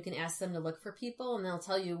 and then you can ask them to look for people, and they'll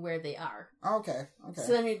tell you where they are. Okay.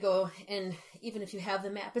 So then you go, and even if you have the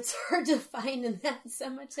map, it's hard to find in that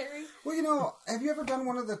cemetery. Well, have you ever done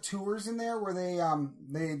one of the tours in there where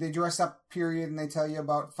they dress up, period, and they tell you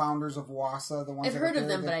about founders of Wausau? The ones I've heard of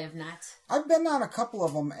them, but I have not. I've been on a couple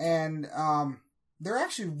of them, and they're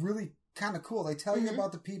actually really kind of cool. They tell you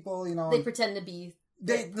about the people, They pretend to be.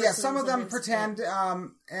 Some of them pretend,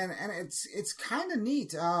 and it's kind of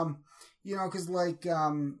neat. Because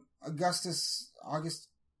August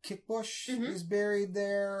Kickbush is buried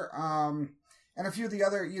there, and a few of the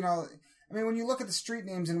other, when you look at the street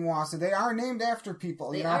names in Wausau, they are named after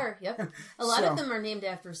people. They are, yep. A lot of them are named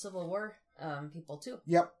after Civil War people, too.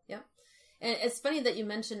 Yep. And it's funny that you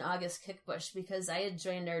mentioned August Kickbush, because I had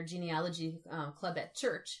joined our genealogy club at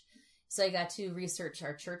church, so I got to research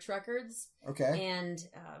our church records. Okay. And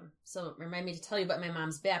so remind me to tell you about my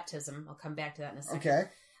mom's baptism. I'll come back to that in a second. Okay.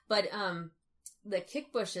 But the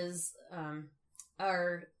Kickbushes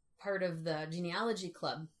are part of the genealogy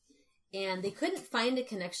club, and they couldn't find a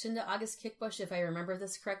connection to August Kickbush, if I remember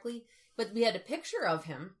this correctly. But we had a picture of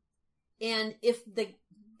him, and if the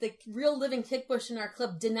real living Kickbush in our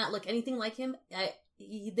club did not look anything like him,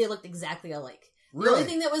 they looked exactly alike. Really? The only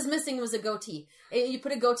thing that was missing was a goatee. You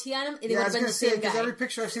put a goatee on him, it would have been the same guy. Because every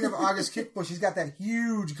picture I've seen of August Kickbush, he's got that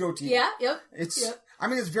huge goatee. Yeah, yep.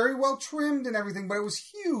 It's very well trimmed and everything, but it was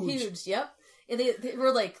huge. Huge, yep. And they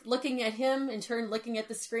were like looking at him, in turn looking at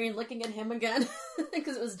the screen, looking at him again,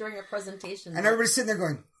 because it was during a presentation. And everybody's sitting there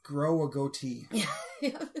going, grow a goatee.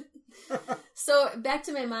 Yeah. So back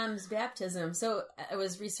to my mom's baptism. So I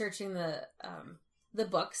was researching the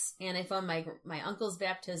books, and I found my uncle's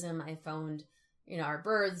baptism. I found our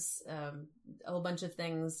births, a whole bunch of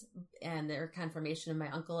things, and their confirmation of my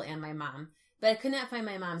uncle and my mom. But I could not find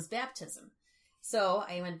my mom's baptism. So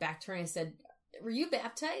I went back to her and I said, "Were you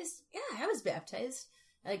baptized?" "Yeah, I was baptized."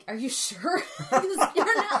 Like, "Are you sure?" Because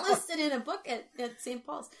you're not listed in a book at St.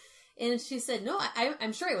 Paul's. And she said, "No,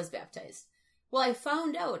 I'm sure I was baptized." Well, I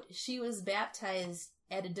found out she was baptized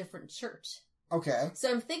at a different church. Okay. So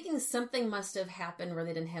I'm thinking something must have happened where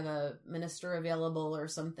they didn't have a minister available or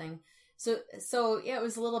something. So yeah, it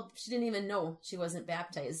was a little. She didn't even know she wasn't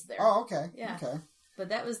baptized there. Oh, okay. Yeah. Okay. But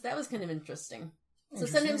that was kind of interesting. So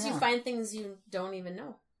sometimes you find things you don't even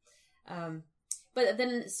know. But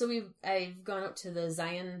then, I've gone out to the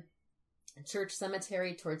Zion Church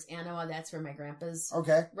Cemetery towards Anawa. That's where my grandpa's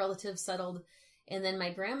relatives settled. And then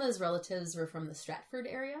my grandma's relatives were from the Stratford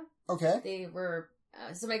area. Okay. They were,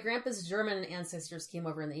 so my grandpa's German ancestors came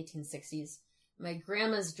over in the 1860s. My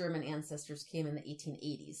grandma's German ancestors came in the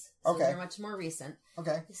 1880s. So they're much more recent.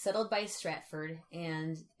 Okay. Settled by Stratford,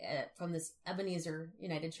 and from this Ebenezer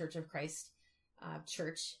United Church of Christ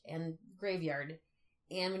church and graveyard.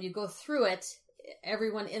 And when you go through it,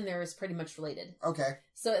 everyone in there is pretty much related. Okay.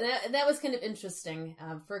 So that was kind of interesting.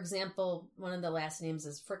 For example, one of the last names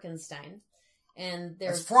is Frickenstein. And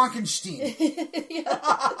there's Frankenstein.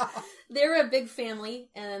 They're a big family,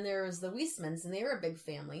 and then there was the Weismans, and they were a big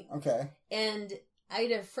family. Okay. And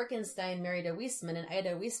Ida Frickenstein married a Weisman, and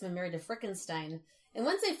Ida Weisman married a Frickenstein. And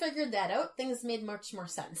once I figured that out, things made much more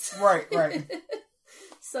sense. Right.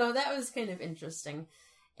 So that was kind of interesting.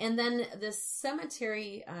 And then this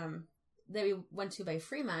cemetery that we went to by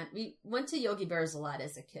Fremont, we went to Yogi Bear's a lot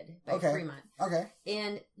as a kid by Fremont. Okay.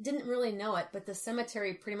 And didn't really know it, but the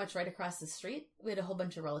cemetery pretty much right across the street, we had a whole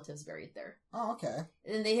bunch of relatives buried there. Oh, okay.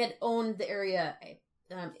 And they had owned the area,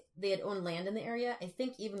 they had owned land in the area, I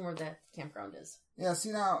think even where the campground is. Yeah,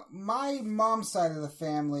 see now, my mom's side of the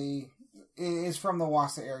family is from the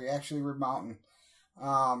Wausau area, actually Rib Mountain.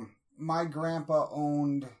 My grandpa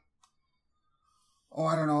owned,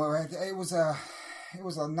 I don't know, it was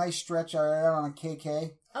a nice stretch out on a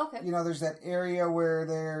KK. Okay. You know, there's that area where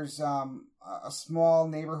there's a small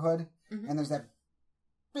neighborhood, and there's that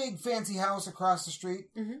big fancy house across the street.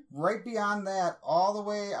 Mm-hmm. Right beyond that, all the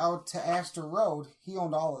way out to Astor Road, he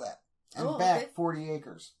owned all of that. And 40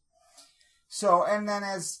 acres. So, and then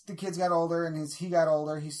as the kids got older and he got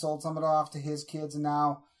older, he sold some of it off to his kids, and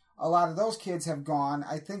now a lot of those kids have gone.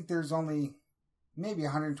 I think there's only maybe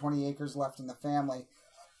 120 acres left in the family.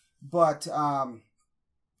 But,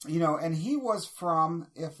 you know, and he was from,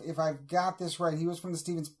 if I've got this right, he was from the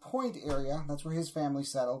Stevens Point area. That's where his family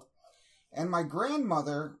settled. And my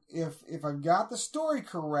grandmother, if I've got the story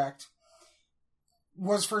correct,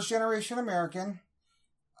 was first generation American,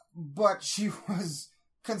 but she was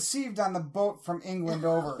conceived on the boat from England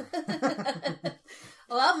over.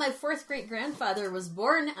 Well, my fourth great grandfather was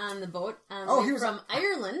born on the boat he was from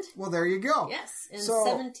Ireland. Well, there you go. Yes, in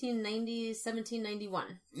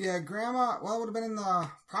 1791. Yeah, Grandma. Well, it would have been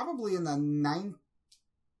probably in the 1920s,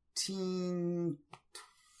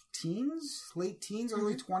 late teens,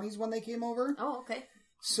 early 20s when they came over. Oh, okay.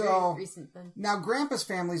 So, very recent then. Now Grandpa's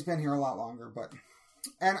family's been here a lot longer,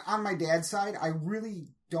 and on my dad's side, I really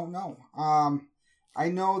don't know. I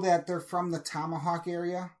know that they're from the Tomahawk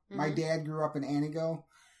area. My dad grew up in Antigo,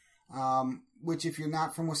 which if you're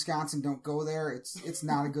not from Wisconsin, don't go there. It's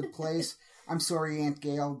not a good place. I'm sorry, Aunt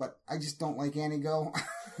Gail, but I just don't like Antigo.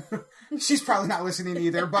 She's probably not listening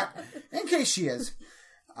either, but in case she is.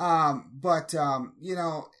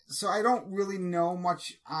 So I don't really know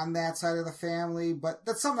much on that side of the family, but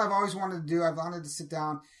that's something I've always wanted to do. I've wanted to sit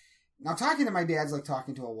down. Now, talking to my dad's like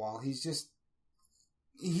talking to a wall. He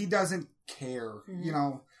doesn't care,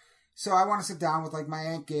 So I want to sit down with like my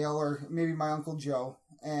Aunt Gail or maybe my Uncle Joe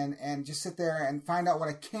and just sit there and find out what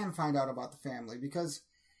I can find out about the family because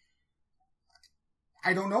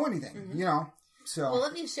I don't know anything, So well,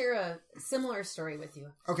 let me share a similar story with you.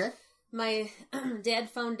 Okay. My dad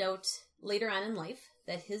found out later on in life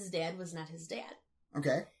that his dad was not his dad.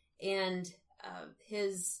 Okay. And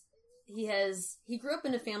he grew up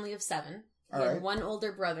in a family of 7. He All had right. one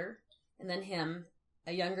older brother, and then him,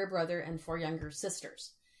 a younger brother, and 4 younger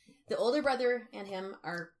sisters. The older brother and him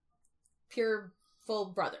are pure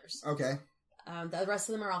full brothers. Okay. The rest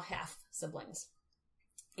of them are all half siblings.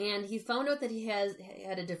 And he found out that he had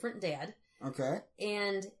a different dad. Okay.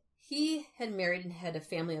 And he had married and had a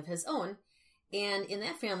family of his own. And in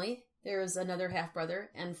that family, there was another half brother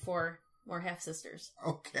and 4 more half sisters.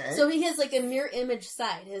 Okay. So he has like a mirror image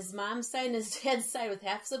side. His mom's side and his dad's side with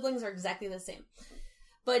half siblings are exactly the same.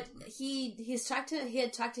 But he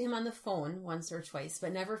had talked to him on the phone once or twice,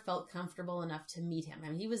 but never felt comfortable enough to meet him. I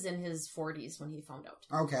mean, he was in his 40s when he found out.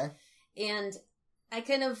 Okay. And I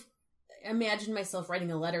kind of imagined myself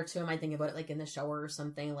writing a letter to him. I think about it like in the shower or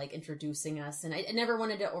something, like introducing us. And I never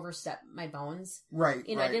wanted to overstep my bounds. Right.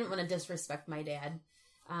 I didn't want to disrespect my dad.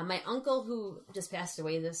 My uncle, who just passed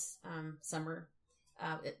away this summer,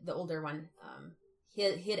 the older one, he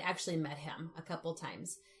had actually met him a couple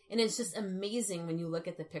times. And it's just amazing when you look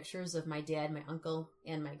at the pictures of my dad, my uncle,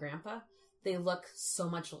 and my grandpa. They look so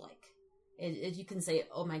much alike. You can say,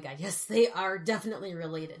 oh my God, yes, they are definitely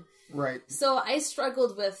related. Right. So I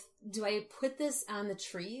struggled with, do I put this on the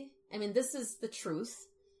tree? I mean, this is the truth.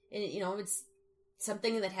 And, it's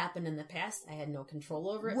something that happened in the past. I had no control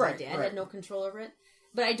over it. Right, My dad right. had no control over it.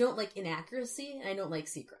 But I don't like inaccuracy, and I don't like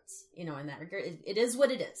secrets, in that regard. It is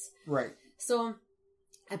what it is. Right. So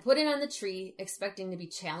I put it on the tree, expecting to be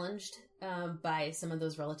challenged by some of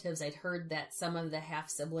those relatives. I'd heard that some of the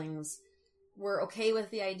half-siblings were okay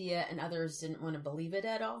with the idea, and others didn't want to believe it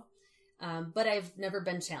at all. But I've never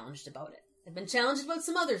been challenged about it. I've been challenged about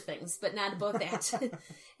some other things, but not about that.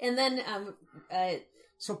 And then...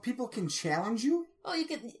 so people can challenge you? Oh, you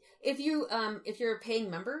can... If you're a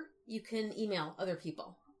paying member, you can email other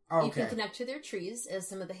people. Okay. You can connect to their trees as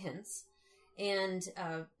some of the hints. And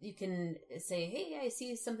you can say, hey, I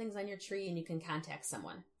see some things on your tree, and you can contact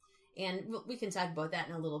someone. And we can talk about that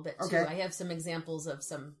in a little bit, too. Okay. I have some examples of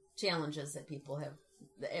some challenges that people have.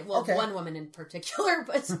 Well, Okay. one woman in particular,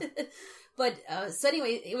 but so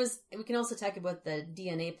anyway, we can also talk about the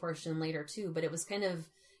DNA portion later, too. But it was kind of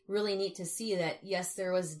really neat to see that, yes,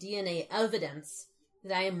 there was DNA evidence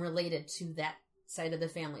that I am related to that side of the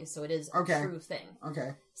family. So it is a true thing.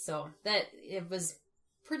 Okay. So that it was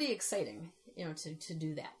pretty exciting, to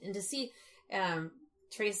do that and to see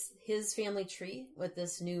trace his family tree with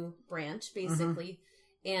this new branch, basically,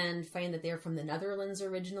 and find that they're from the Netherlands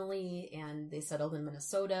originally, and they settled in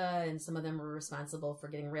Minnesota, and some of them were responsible for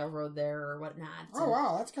getting railroad there or whatnot. Oh,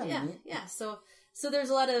 wow, that's kind of neat. Yeah. So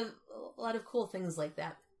there's a lot of cool things like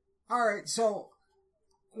that. All right, so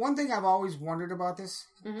one thing I've always wondered about this,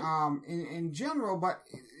 in general, but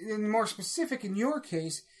in more specific, in your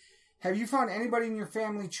case, have you found anybody in your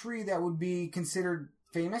family tree that would be considered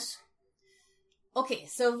famous? Okay,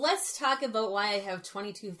 so let's talk about why I have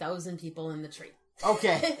 22,000 people in the tree.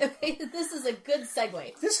 Okay. Okay, this is a good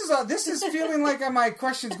segue. This is feeling like my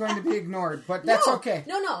question's going to be ignored, but that's okay.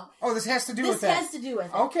 No. Oh, this has to do with that. This has to do with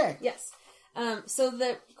it. Okay. Yes. So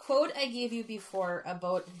the quote I gave you before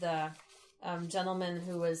about the gentleman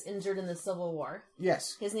who was injured in the Civil War.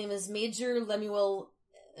 Yes. His name is Major Lemuel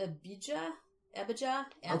Abijah. Abbott.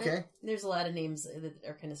 Okay. There's a lot of names that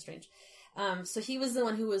are kind of strange. So he was the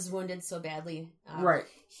one who was wounded so badly. Right.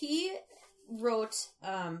 He wrote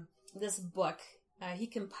this book. He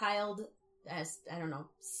compiled,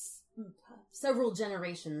 several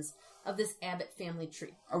generations of this Abbott family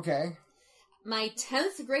tree. Okay. My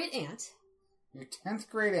 10th great aunt. Your 10th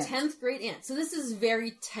grade aunt. 10th great aunt. So this is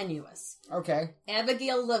very tenuous. Okay.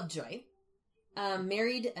 Abigail Lovejoy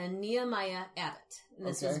married a Nehemiah Abbott. And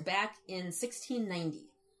this was Okay. back in 1690.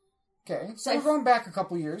 Okay, so we're going back a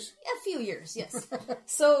couple years. A few years, yes.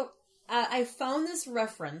 So I found this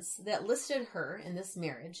reference that listed her in this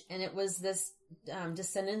marriage, and it was this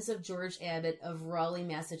Descendants of George Abbott of Raleigh,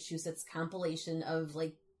 Massachusetts compilation of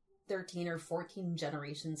like 13 or 14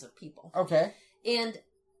 generations of people. Okay. And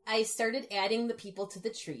I started adding the people to the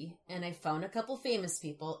tree, and I found a couple famous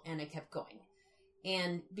people, and I kept going.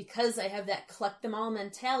 And because I have that collect them all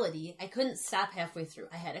mentality, I couldn't stop halfway through.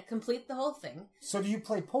 I had to complete the whole thing. So do you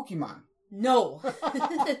play Pokemon? No.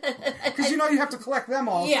 Because you have to collect them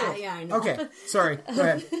all. Yeah, too. yeah, I know. Okay, sorry. Go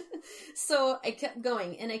ahead. So I kept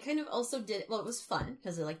going, and I kind of also did it. Well, it was fun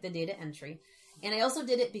because I like the data entry. And I also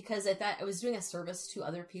did it because I thought I was doing a service to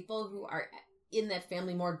other people who are in that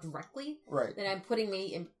family more directly. Right. That I'm putting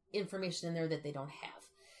the information in there that they don't have.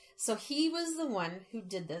 So he was the one who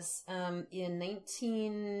did this in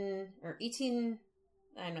 18,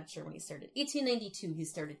 I'm not sure when he started. 1892 he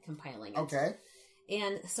started compiling it. Okay.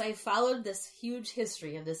 And so I followed this huge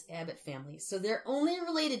history of this Abbott family. So they're only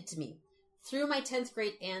related to me through my 10th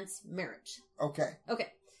grade aunt's marriage. Okay. Okay.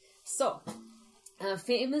 So,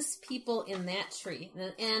 famous people in that tree.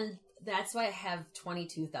 And that's why I have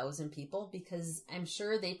 22,000 people, because I'm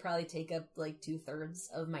sure they probably take up like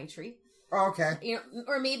 2/3 of my tree. Oh, okay.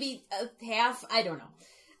 Or maybe half, I don't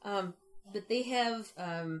know. But they have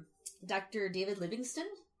Dr. David Livingston,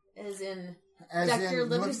 as in Dr.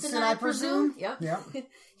 Livingston, I presume. Yep. Yeah.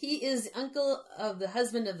 He is uncle of the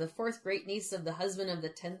husband of the 4th great niece of the husband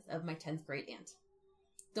of my 10th great aunt.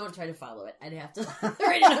 Don't try to follow it. I'd have to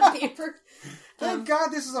write it on paper. Thank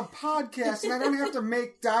God this is a podcast and I don't have to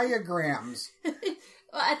make diagrams.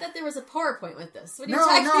 Well, I thought there was a PowerPoint with this. What are you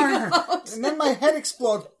talking about? And then my head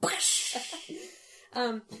explodes.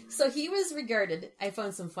 So he was regarded, I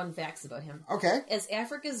found some fun facts about him, okay, as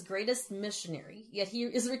Africa's greatest missionary, yet he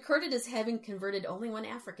is recorded as having converted only one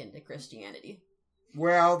African to Christianity.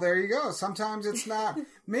 Well, there you go. Sometimes it's not,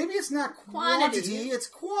 maybe it's not quantity, it's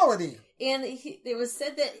quality. And it was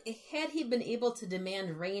said that had he been able to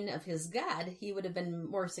demand rain of his God, he would have been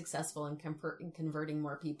more successful in converting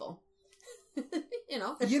more people.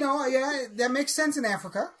 Yeah, that makes sense in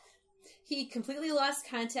Africa. He completely lost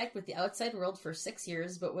contact with the outside world for 6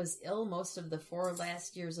 years, but was ill most of the 4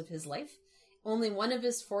 last years of his life. Only one of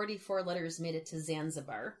his 44 letters made it to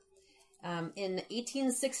Zanzibar. In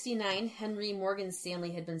 1869, Henry Morgan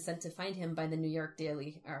Stanley had been sent to find him by the New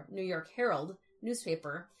York Herald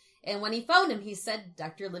newspaper. And when he found him, he said,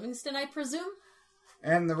 "Dr. Livingston, I presume?"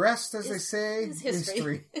 And the rest, as they say, is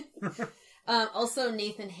history. Also,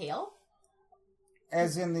 Nathan Hale.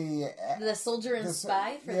 As in the soldier and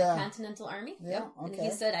spy for the Continental Army. Yeah, yep. okay. And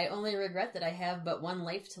he said, "I only regret that I have but one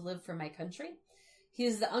life to live for my country." He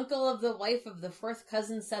is the uncle of the wife of the 4th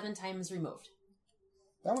cousin 7 times removed.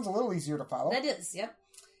 That one's a little easier to follow. That is, yep.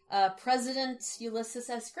 President Ulysses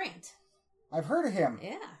S. Grant. I've heard of him.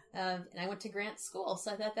 Yeah. And I went to Grant School,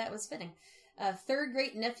 so I thought that was fitting. 3rd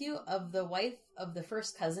great nephew of the wife of the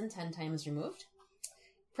 1st cousin 10 times removed.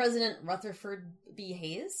 President Rutherford B.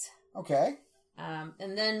 Hayes. Okay.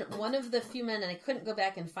 And then one of the few men, and I couldn't go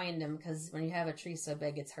back and find him because when you have a tree so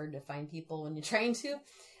big, it's hard to find people when you're trying to.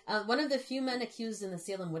 One of the few men accused in the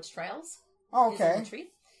Salem witch trials. Oh, okay. Is in the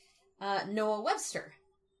tree. Noah Webster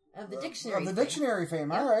of the dictionary. Of the dictionary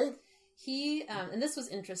fame. All right. He, and this was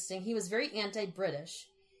interesting. He was very anti-British,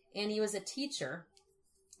 and he was a teacher,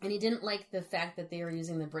 and he didn't like the fact that they were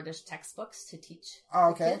using the British textbooks to teach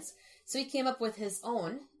the kids. So he came up with his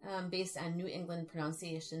own, based on New England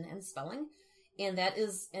pronunciation and spelling. And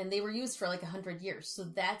they were used for like 100 years. So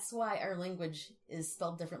that's why our language is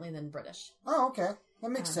spelled differently than British. Oh, okay. That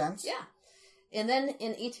makes sense. Yeah. And then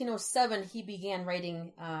in 1807, he began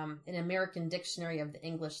writing an American dictionary of the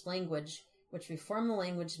English language, which reformed the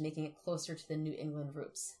language, making it closer to the New England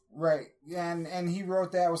roots. Right. And he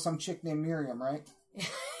wrote that with some chick named Miriam, right?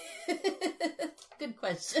 Good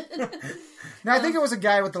question. No, I think it was a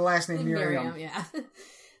guy with the last name Miriam. Yeah.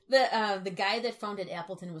 The guy that founded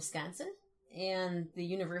Appleton, Wisconsin, and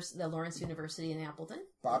the Lawrence University in Appleton.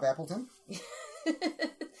 Bob Appleton?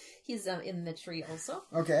 He's in the tree also.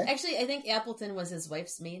 Okay. Actually, I think Appleton was his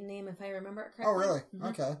wife's maiden name, if I remember it correctly. Oh, really? Mm-hmm.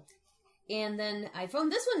 Okay. And then I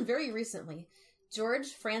found this one very recently. George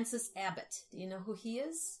Francis Abbott. Do you know who he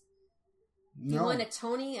is? No. He won a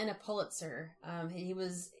Tony and a Pulitzer. He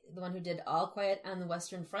was the one who did All Quiet on the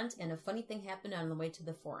Western Front, and A Funny Thing Happened on the Way to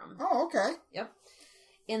the Forum. Oh, okay. Yep.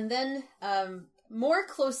 And then more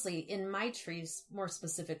closely in my trees, more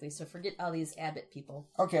specifically, so forget all these Abbott people.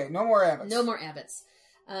 Okay, no more Abbotts. No more Abbotts.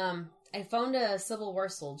 I found a Civil War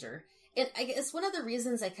soldier. And I guess one of the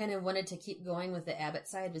reasons I kind of wanted to keep going with the Abbott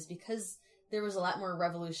side was because there was a lot more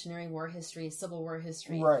Revolutionary War history, Civil War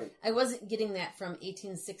history. Right. I wasn't getting that from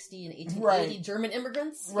 1860 and 1880 German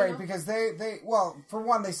immigrants. Right, because well, for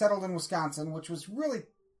one, they settled in Wisconsin, which was really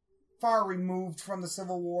far removed from the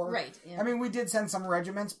Civil War. Right. Yeah. I mean, we did send some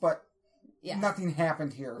regiments, but nothing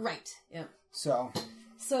happened here. Right. Yeah. So,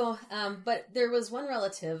 but there was one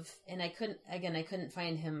relative, and I couldn't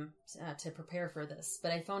find him to prepare for this,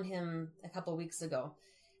 but I found him a couple weeks ago.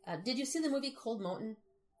 Did you see the movie Cold Mountain?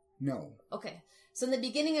 No. Okay. So in the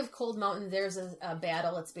beginning of Cold Mountain, there's a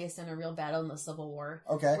battle. It's based on a real battle in the Civil War.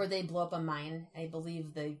 Okay. Where they blow up a mine. I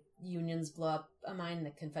believe the Unions blow up a mine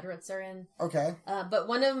the Confederates are in. Okay. But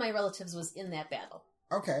one of my relatives was in that battle.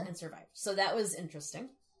 Okay. And survived. So that was interesting.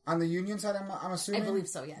 On the Union side, I'm assuming? I believe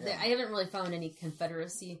so, yeah. I haven't really found any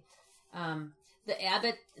Confederacy. The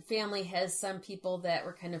Abbott family has some people that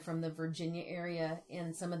were kind of from the Virginia area,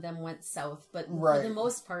 and some of them went south. But for the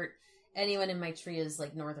most part, anyone in my tree is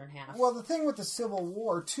like northern half. Well, the thing with the Civil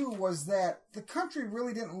War, too, was that the country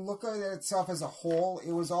really didn't look at itself as a whole.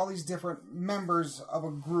 It was all these different members of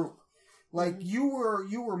a group. Like, you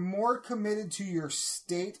were more committed to your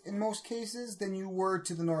state in most cases than you were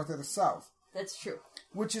to the North or the South. That's true.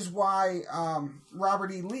 Which is why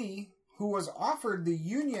Robert E. Lee, who was offered the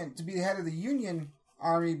Union to be the head of the Union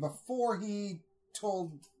Army before he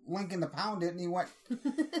told Lincoln to pound it, and he went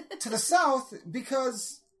to the South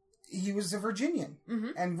because he was a Virginian,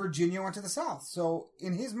 and Virginia went to the South. So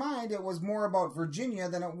in his mind, it was more about Virginia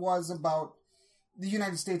than it was about the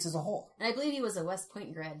United States as a whole. And I believe he was a West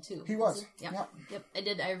Point grad, too. He was. Yep.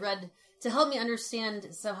 I read, to help me understand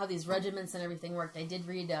how these regiments and everything worked, I did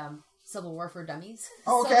read Civil War for Dummies.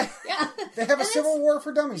 Oh, okay. So, yeah. They have a Civil War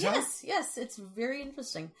for Dummies, huh? Yes, it's very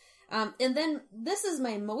interesting. And then this is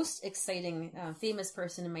my most exciting famous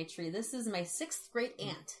person in my tree. This is my 6th great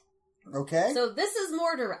aunt. Okay. So this is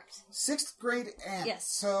more direct. 6th grade aunt. Yes.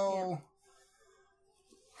 So,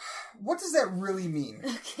 what does that really mean?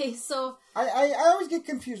 Okay, so I always get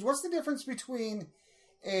confused. What's the difference between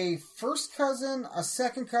a first cousin, a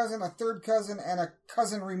second cousin, a third cousin, and a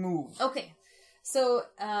cousin removed? Okay, so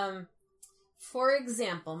for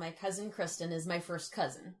example, my cousin Kristen is my first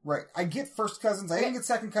cousin. Right. I get first cousins. I didn't get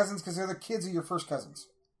second cousins because they're the kids of your first cousins.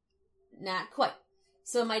 Not quite.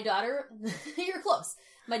 So my daughter, you're close.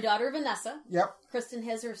 My daughter Vanessa. Yep. Kristen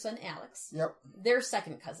has her son Alex. Yep. They're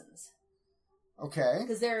second cousins. Okay.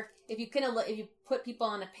 Because if you put people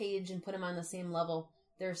on a page and put them on the same level,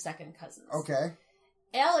 they're second cousins. Okay.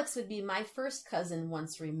 Alex would be my first cousin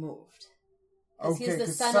once removed. Okay, he's the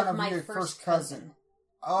son of my first cousin.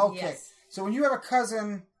 Okay. Yes. So when you have a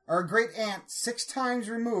cousin or a great aunt 6 times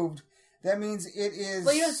removed, that means it is...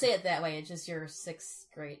 Well, you don't say it that way. It's just your 6th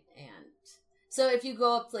great aunt. So if you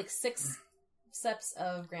go up like 6 steps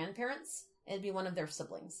of grandparents, it'd be one of their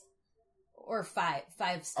siblings. Or 5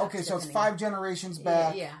 steps. Okay, so it's 5 generations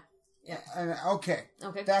back. Yeah. Okay.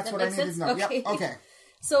 Okay. That's that what I needed sense? to know. Okay. Yep. Okay.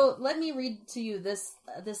 So let me read to you this.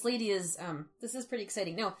 This lady is. This is pretty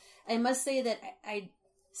exciting. Now, I must say that I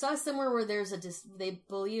saw somewhere where there's they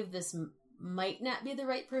believe this might not be the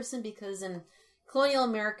right person because in colonial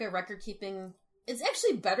America, record keeping it's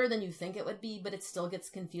actually better than you think it would be, but it still gets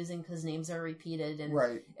confusing because names are repeated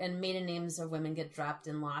and maiden names of women get dropped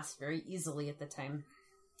and lost very easily at the time.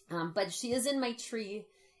 But she is in my tree,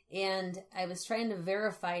 and I was trying to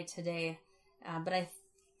verify today, but I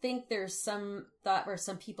think there's some thought where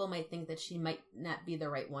some people might think that she might not be the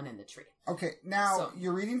right one in the tree. Okay, now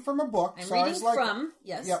you're reading from a book. I'm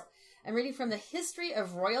reading from The History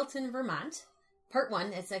of Royalton, Vermont, Part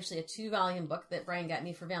 1. It's actually a 2-volume book that Brian got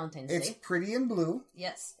me for Valentine's Day. It's pretty in blue.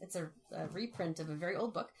 Yes, it's a reprint of a very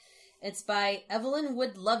old book. It's by Evelyn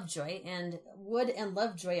Wood Lovejoy, and Wood and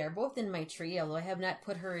Lovejoy are both in my tree, although I have not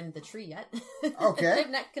put her in the tree yet. Okay. I have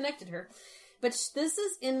not connected her. But this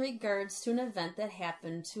is in regards to an event that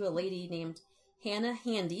happened to a lady named Hannah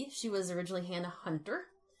Handy. She was originally Hannah Hunter.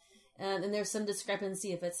 And there's some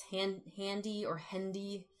discrepancy if it's Handy or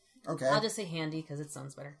Hendy. Okay. I'll just say Handy because it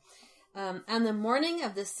sounds better. On the morning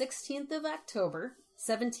of the 16th of October,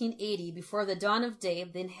 1780, before the dawn of day,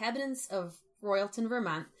 the inhabitants of Royalton,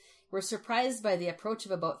 Vermont, were surprised by the approach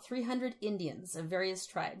of about 300 Indians of various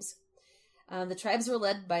tribes. The tribes were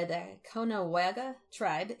led by the Caughnawaga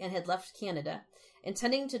tribe and had left Canada,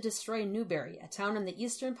 intending to destroy Newbury, a town in the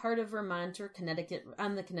eastern part of Vermont or Connecticut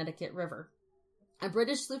on the Connecticut River. A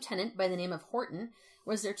British lieutenant by the name of Horton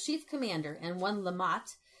was their chief commander, and one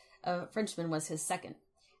Lamotte, a Frenchman, was his second.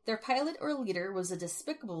 Their pilot or leader was a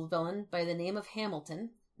despicable villain by the name of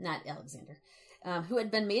Hamilton, not Alexander, who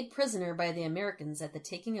had been made prisoner by the Americans at the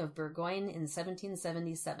taking of Burgoyne in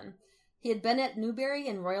 1777. He had been at Newbury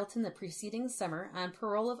and Royalton the preceding summer on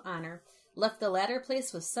parole of honor, left the latter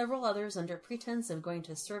place with several others under pretense of going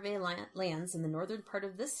to survey lands in the northern part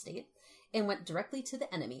of this state, and went directly to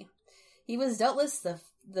the enemy. He was doubtless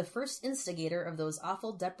the first instigator of those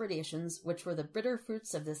awful depredations which were the bitter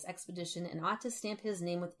fruits of this expedition, and ought to stamp his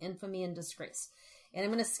name with infamy and disgrace. And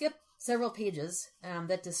I'm going to skip several pages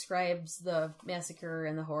that describes the massacre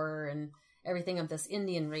and the horror and everything of this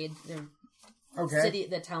Indian raid. City,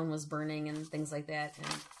 the town was burning and things like that.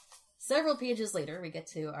 And several pages later, we get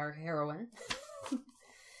to our heroine.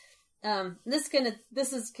 This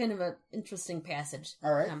is kind of an interesting passage.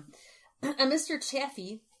 All right. A Mr.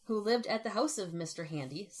 Chaffee, who lived at the house of Mr.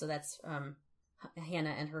 Handy, so that's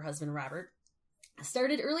Hannah and her husband Robert,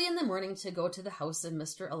 started early in the morning to go to the house of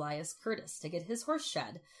Mr. Elias Curtis to get his horse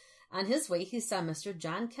shod. On his way, he saw Mr.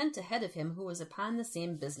 John Kent ahead of him, who was upon the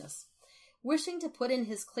same business. Wishing to put in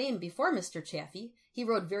his claim before Mr. Chaffee, he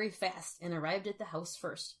rode very fast and arrived at the house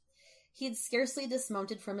first. He had scarcely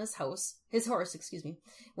dismounted from his horse,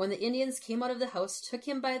 when the Indians came out of the house, took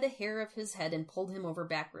him by the hair of his head, and pulled him over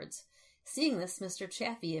backwards. Seeing this, Mr.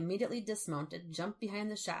 Chaffee immediately dismounted, jumped behind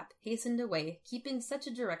the shop, hastened away, keeping such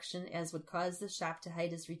a direction as would cause the shop to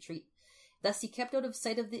hide his retreat. Thus he kept out of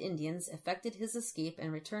sight of the Indians, effected his escape,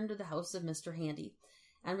 and returned to the house of Mr. Handy.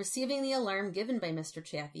 On receiving the alarm given by Mr.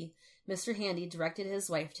 Chaffee, Mr. Handy directed his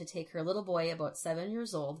wife to take her little boy, about 7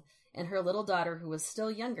 years old, and her little daughter, who was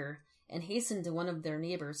still younger, and hasten to one of their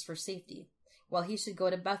neighbors for safety, while he should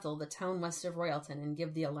go to Bethel, the town west of Royalton, and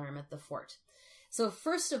give the alarm at the fort. So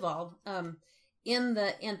first of all, in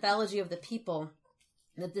the anthology of the people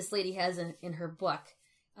that this lady has in her book,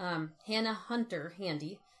 Hannah Hunter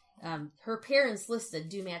Handy, her parents listed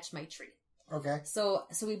do match my tree. Okay. So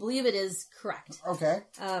we believe it is correct. Okay.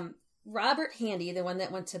 Robert Handy, the one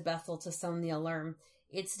that went to Bethel to sound the alarm,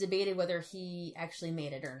 it's debated whether he actually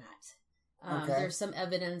made it or not. Okay. There's some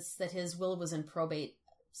evidence that his will was in probate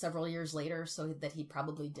several years later, so that he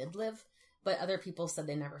probably did live, but other people said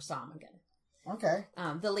they never saw him again. Okay.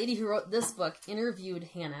 The lady who wrote this book interviewed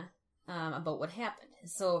Hannah about what happened.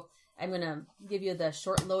 So I'm going to give you the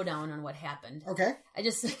short lowdown on what happened. Okay. I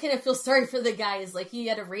just kind of feel sorry for the guys. Like, he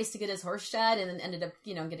had a race to get his horse shod and then ended up,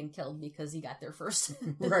 getting killed because he got there first,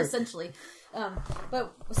 right. essentially.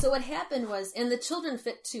 But so what happened was, and the children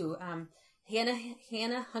fit too.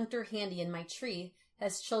 Hannah Hunter Handy in my tree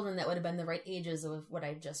has children that would have been the right ages of what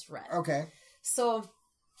I just read. Okay. So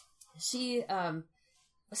she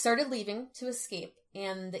started leaving to escape,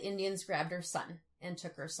 and the Indians grabbed her son and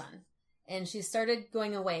took her son. And she started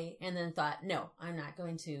going away and then thought, no, I'm not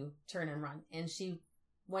going to turn and run. And she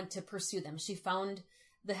went to pursue them. She found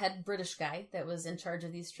the head British guy that was in charge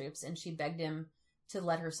of these troops, and she begged him to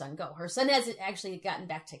let her son go. Her son hasn't actually gotten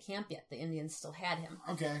back to camp yet. The Indians still had him.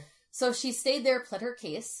 Okay. So she stayed there, pled her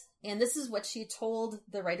case, and this is what she told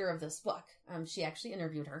the writer of this book. She actually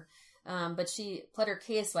interviewed her. But she pled her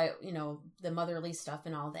case by, the motherly stuff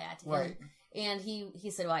and all that. Right. And he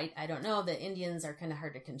said, well, I don't know. The Indians are kind of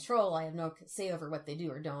hard to control. I have no say over what they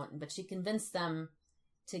do or don't. But she convinced them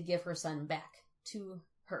to give her son back to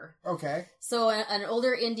her. Okay. So an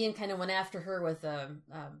older Indian kind of went after her with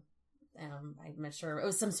I'm not sure. It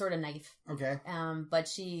was some sort of knife. Okay. But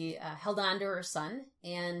she held on to her son,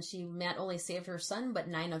 and she not only saved her son, but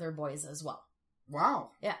 9 other boys as well. Wow.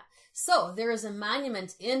 Yeah. So there is a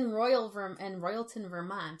monument in Royalton,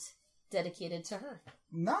 Vermont, dedicated to her.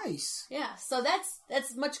 Nice. Yeah. So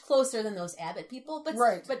that's much closer than those Abbott people, but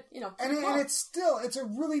right. But and it's a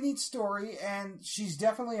really neat story, and she's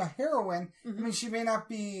definitely a heroine. Mm-hmm. I mean, she may not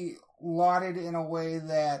be lauded in a way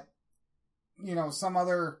that some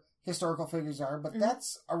other historical figures are, but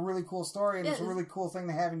that's a really cool story, and it's a really cool thing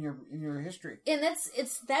to have in your history. And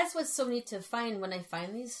that's what's so neat to find when I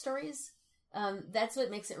find these stories. That's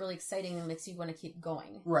what makes it really exciting and makes you want to keep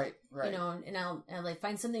going. Right. And I'll like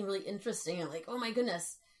find something really interesting and like, oh my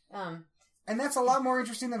goodness. And that's a lot more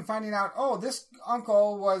interesting than finding out, oh, this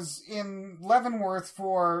uncle was in Leavenworth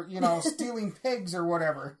for, stealing pigs or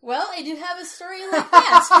whatever. Well, I do have a story like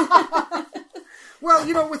that.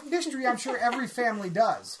 Well, with history, I'm sure every family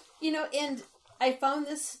does. And I found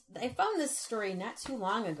this story not too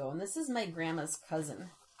long ago, and this is my grandma's cousin.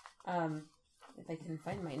 If I can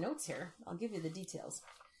find my notes here, I'll give you the details.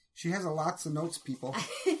 She has lots of notes, people.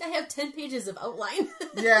 I have 10 pages of outline.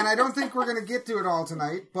 Yeah, and I don't think we're going to get to it all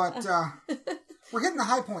tonight, but we're hitting the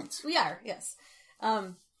high points. We are, yes.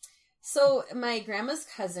 So my grandma's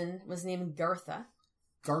cousin was named Gartha.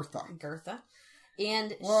 Gartha.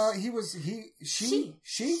 And well, she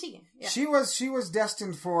was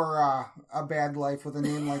destined for a bad life with a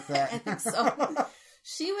name like that. I think so.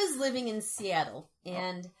 She was living in Seattle,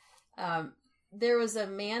 and there was a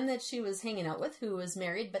man that she was hanging out with who was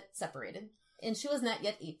married but separated, and she was not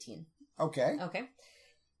yet 18. Okay. Okay.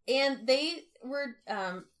 And they were,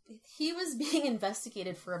 he was being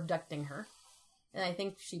investigated for abducting her. And I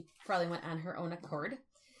think she probably went on her own accord.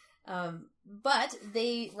 But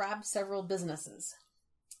they robbed several businesses.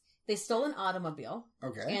 They stole an automobile.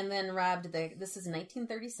 Okay. And then robbed this is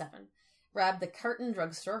 1937, robbed the Carton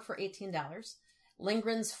drugstore for $18,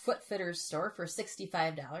 Lindgren's Foot Fitters store for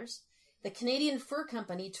 $65, the Canadian Fur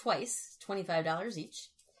Company twice, $25 each,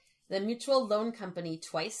 the Mutual Loan Company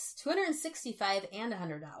twice, $265 and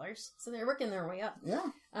 $100. So they're working their way up.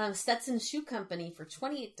 Yeah. Stetson Shoe Company for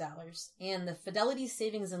 $28, and the Fidelity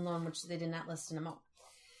Savings and Loan, which they did not list an amount.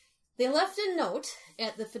 They left a note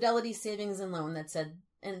at the Fidelity Savings and Loan that said,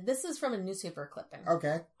 and this is from a newspaper clipping.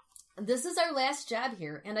 Okay. This is our last job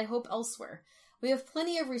here, and I hope elsewhere. We have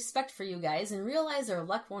plenty of respect for you guys and realize our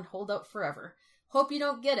luck won't hold out forever. Hope you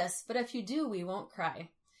don't get us, but if you do, we won't cry.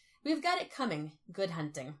 We've got it coming. Good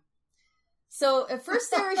hunting. So at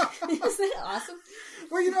first they were, isn't that awesome?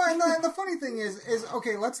 Well, you know, and the funny thing is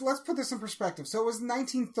okay, let's put this in perspective. So it was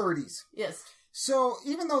 1930s. Yes. So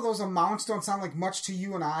even though those amounts don't sound like much to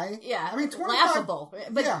you and I, yeah, I mean, 25, laughable.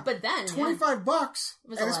 But then $25,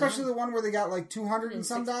 and especially the one where they got like $200 and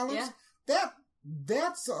some dollars. Yeah.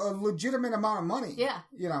 That's a legitimate amount of money. Yeah.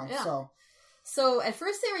 You know. Yeah. So at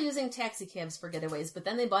first they were using taxi cabs for getaways, but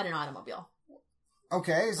then they bought an automobile.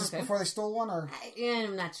 Okay, is this before they stole one, or?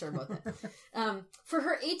 I'm not sure about that. For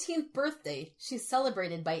her 18th birthday, she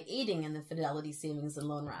celebrated by aiding in the Fidelity Savings and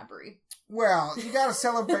Loan robbery. Well, you gotta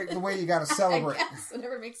celebrate the way you gotta celebrate. I guess,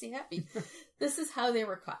 whatever makes you happy. This is how they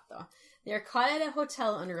were caught, though. They were caught at a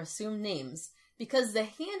hotel under assumed names because the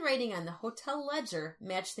handwriting on the hotel ledger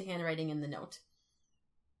matched the handwriting in the note.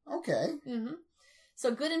 Okay. Mm-hmm.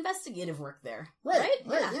 So good investigative work there. Right,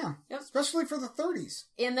 yeah. Yep. Especially for the 30s.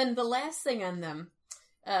 And then the last thing on them,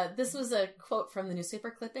 this was a quote from the newspaper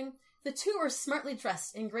clipping. The two were smartly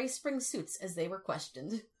dressed in gray spring suits as they were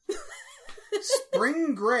questioned.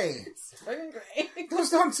 Spring gray. Spring gray. Those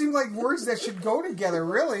don't seem like words that should go together,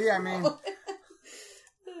 really. I mean,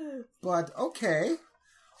 but okay.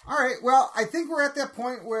 All right. Well, I think we're at that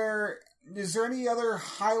point where, is there any other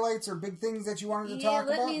highlights or big things that you wanted to talk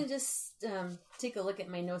about? Let me just take a look at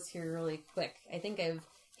my notes here really quick. I think I've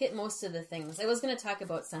hit most of the things. I was going to talk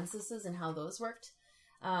about censuses and how those worked.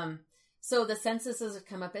 So the censuses have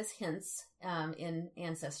come up as hints in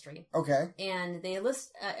Ancestry. Okay. And they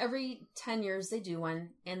list, every 10 years they do one,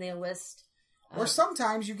 and they list... or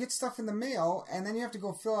sometimes you get stuff in the mail, and then you have to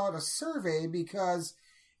go fill out a survey, because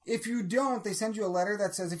if you don't, they send you a letter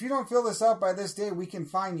that says, if you don't fill this out by this day, we can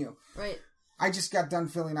fine you. Right. I just got done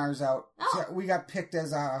filling ours out. Oh. So we got picked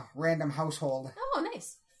as a random household. Oh,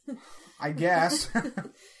 nice. I guess.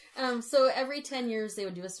 So every 10 years they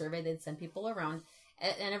would do a survey. They'd send people around.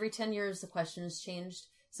 And every 10 years, the questions changed.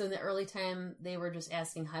 So in the early time, they were just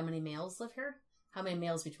asking how many males live here, how many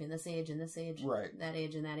males between this age and this age, right, that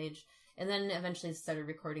age and that age. And then eventually started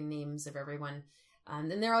recording names of everyone.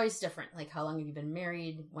 And they're always different. Like, how long have you been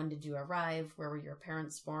married? When did you arrive? Where were your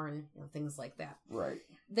parents born? You know, things like that. Right.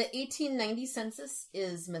 The 1890 census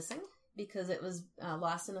is missing because it was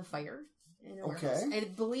lost in a fire. Okay. I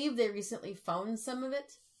believe they recently found some of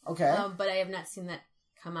it. Okay. But I have not seen that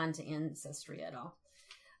come onto Ancestry at all.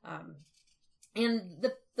 And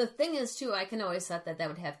the thing is, too, I can always thought that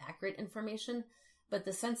would have accurate information, but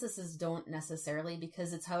the censuses don't necessarily,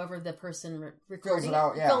 because it's however the person recording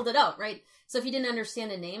filled it out, right? So if he didn't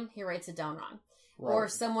understand a name, he writes it down wrong. Right. Or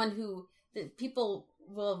someone who, people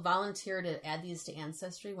will volunteer to add these to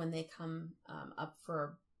Ancestry when they come up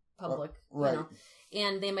for public, right, you know,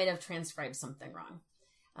 and they might have transcribed something wrong.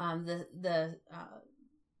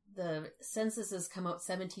 The censuses come out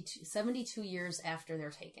 72 years after they're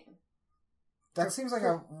taken. That seems like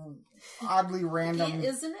a oddly random...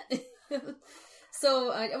 Isn't it?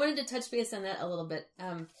 So I wanted to touch base on that a little bit.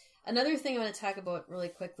 Another thing I want to talk about really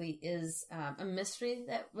quickly is a mystery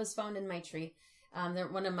that was found in my tree.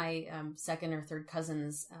 One of my second or third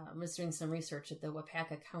cousins was doing some research at the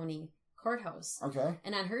Wapaka County Courthouse. Okay.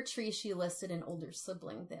 And on her tree, she listed an older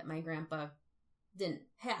sibling that my grandpa didn't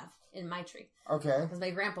have in my tree. Okay. Because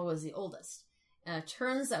my grandpa was the oldest.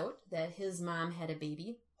 Turns out that his mom had a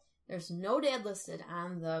baby. There's no dad listed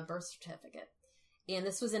on the birth certificate. And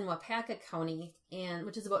this was in Wapaka County,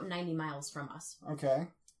 which is about 90 miles from us. Okay.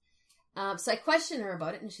 So I questioned her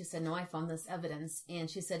about it, and she said, no, I found this evidence. And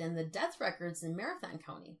she said, in the death records in Marathon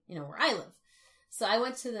County, where I live. So I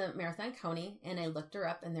went to the Marathon County, and I looked her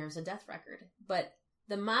up, and there's a death record. But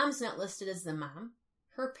the mom's not listed as the mom.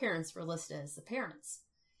 Her parents were listed as the parents.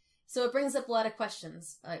 So it brings up a lot of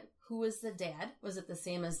questions. Who was the dad? Was it the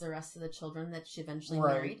same as the rest of the children that she eventually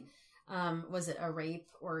married? Was it a rape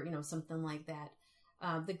or, something like that?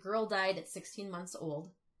 The girl died at 16 months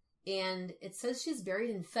old. And it says she's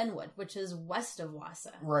buried in Fenwood, which is west of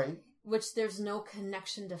Wausau. Right. Which there's no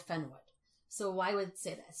connection to Fenwood. So why would it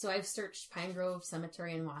say that? So I've searched Pine Grove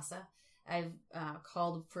Cemetery in Wausau. I've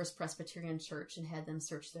called First Presbyterian Church and had them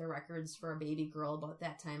search their records for a baby girl about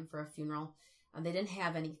that time for a funeral. They didn't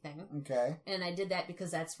have anything. Okay. And I did that because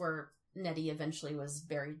that's where Nettie eventually was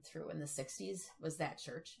buried through in the 60s, was that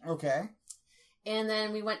church. Okay. And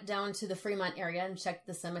then we went down to the Fremont area and checked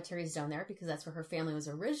the cemeteries down there because that's where her family was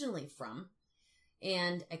originally from.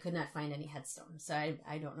 And I could not find any headstones. So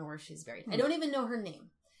I don't know where she's buried. I don't even know her name.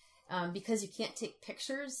 Because you can't take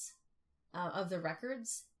pictures of the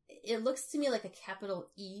records. It looks to me like a capital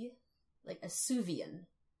E, like a Suvian.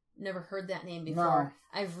 Never heard that name before. No.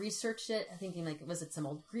 I've researched it, thinking was it some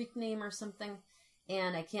old Greek name or something?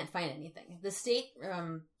 And I can't find anything. The state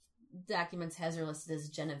documents has her listed as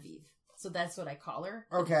Genevieve. So that's what I call her.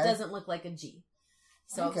 Okay. It doesn't look like a G.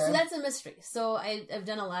 So that's a mystery. So I've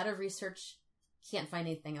done a lot of research. Can't find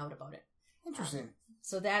anything out about it. Interesting.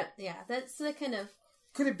 That's the kind of...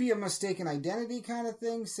 Could it be a mistaken identity kind of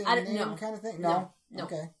thing? Same name kind of thing? No.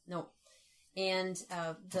 Okay. No. And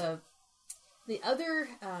the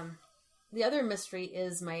other mystery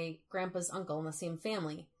is my grandpa's uncle in the same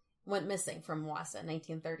family went missing from Wausau in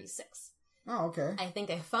 1936. Oh, okay. I think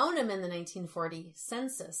I found him in the 1940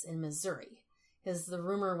 census in Missouri, because the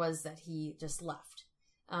rumor was that he just left.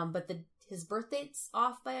 But his birth date's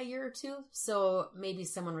off by a year or two, so maybe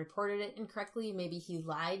someone reported it incorrectly. Maybe he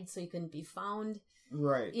lied so he couldn't be found.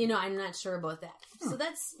 Right. I'm not sure about that. So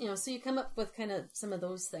that's, so you come up with kind of some of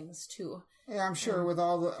those things too. Yeah, I'm sure with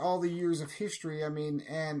all the years of history,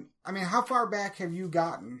 how far back have you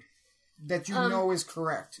gotten that you know is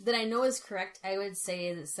correct? That I know is correct, I would say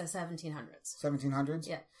it's the 1700s. 1700s?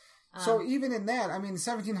 Yeah. So even in that,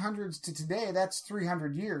 1700s to today, that's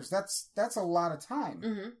 300 years. That's a lot of time.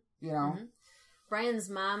 Mm-hmm. Mm-hmm. Brian's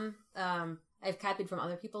mom, I've copied from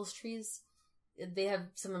other people's trees. They have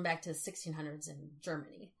someone back to the 1600s in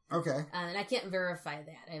Germany. Okay. And I can't verify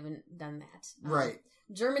that. I haven't done that. Right.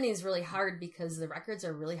 Germany is really hard because the records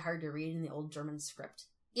are really hard to read in the old German script.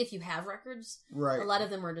 If you have records. Right. A lot of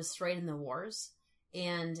them were destroyed in the wars.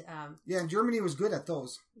 And Germany was good at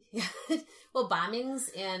those. Yeah. Well, bombings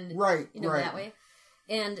and that way.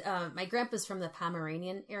 And my grandpa's from the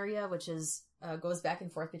Pomeranian area, which is goes back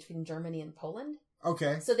and forth between Germany and Poland.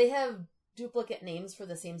 Okay. So they have duplicate names for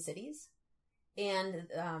the same cities. And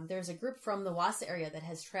there's a group from the Wausau area that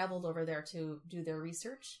has traveled over there to do their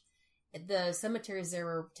research. The cemeteries there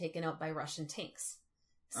were taken out by Russian tanks.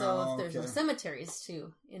 So there's no cemeteries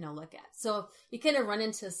to, look at. So you kind of run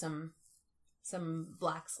into some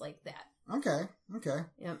blocks like that. Okay.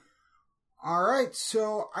 Yep. All right.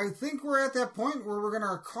 So I think we're at that point where we're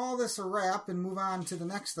going to call this a wrap and move on to the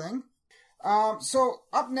next thing. So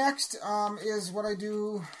up next is what I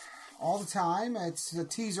do all the time. It's a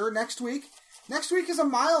teaser. Next week is a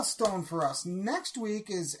milestone for us. Next week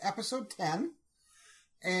is episode 10.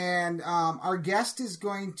 And our guest is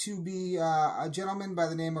going to be a gentleman by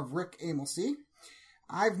the name of Rick Amelsey.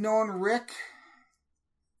 I've known Rick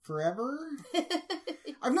forever.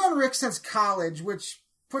 I've known Rick since college, which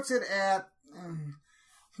puts it at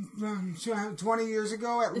 20 years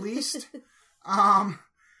ago at least.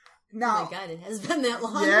 Now, oh my God, it has been that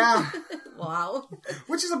long. Yeah. Wow.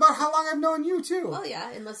 Which is about how long I've known you, too. Well,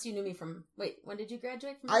 yeah, unless you knew me from... Wait, when did you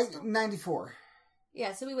graduate from? 94.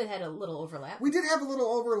 Yeah, so we would have had a little overlap. We did have a little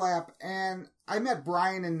overlap, and I met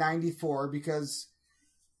Brian in 94 because...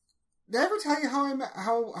 Did I ever tell you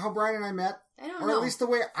how Brian and I met? I don't know. Or at least the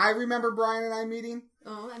way I remember Brian and I meeting?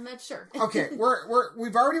 Oh, I'm not sure. Okay,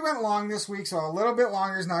 we've already went long this week, so a little bit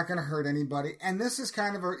longer is not going to hurt anybody. And this is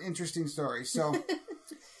kind of an interesting story. So...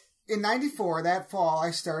 In 94, that fall,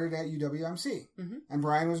 I started at UWMC, and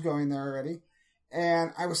Brian was going there already.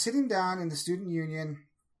 And I was sitting down in the student union,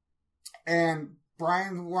 and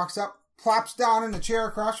Brian walks up, plops down in the chair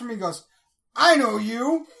across from me, and goes, "I know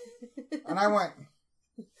you." And I'm like,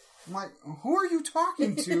 who are you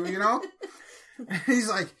talking to, And he's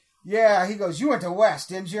like, "Yeah." He goes, "You went to West,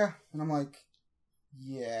 didn't you?" And I'm like,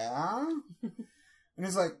 "Yeah." And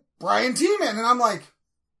he's like, "Brian Tiemann." And I'm like,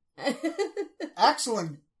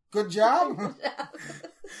 "Excellent. Good job."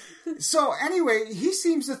 So anyway, he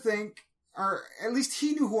seems to think, or at least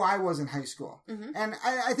he knew who I was in high school. And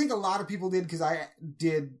I think a lot of people did because I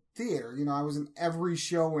did theater. I was in every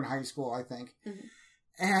show in high school, I think.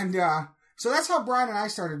 And so that's how Brian and I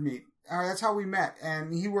started meet. That's how we met.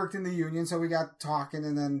 And he worked in the union, so we got talking.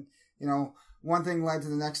 And then, one thing led to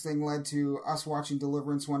the next thing, led to us watching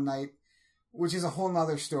Deliverance one night, which is a whole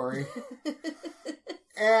nother story.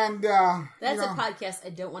 And that's a podcast I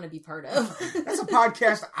don't want to be part of. That's a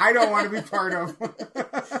podcast I don't want to be part of.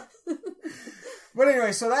 But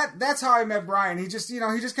anyway, so that's how I met Brian. He just, he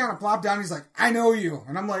just kind of plopped down. He's like, I know you.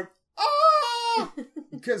 And I'm like, oh!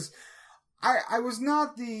 Because I was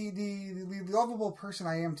not the lovable person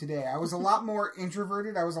I am today. I was a lot more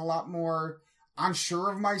introverted. I was a lot more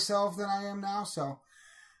unsure of myself than I am now. So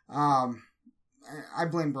I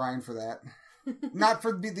blame Brian for that. Not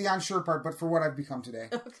for the unsure part, but for what I've become today.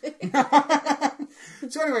 Okay.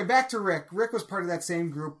 So anyway, back to Rick. Rick was part of that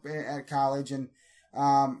same group at college, and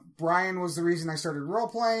Brian was the reason I started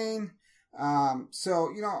role-playing.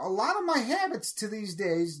 So, a lot of my habits to these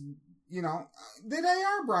days, they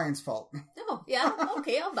are Brian's fault. Oh, yeah.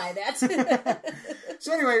 Okay, I'll buy that.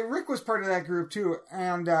 So anyway, Rick was part of that group too.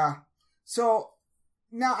 And so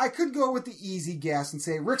now I could go with the easy guess and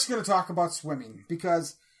say Rick's going to talk about swimming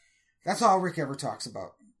because that's all Rick ever talks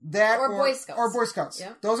about. That or Boy Scouts. Or Boy Scouts.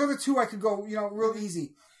 Yeah. Those are the two I could go, real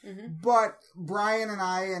easy. Mm-hmm. But Brian and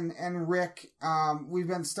I and Rick, we've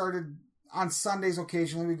been started on Sundays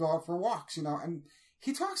occasionally. We go out for walks, and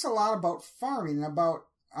he talks a lot about farming and about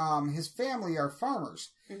his family are farmers.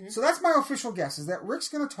 Mm-hmm. So that's my official guess, is that Rick's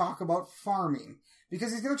going to talk about farming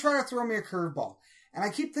because he's going to try to throw me a curveball. And I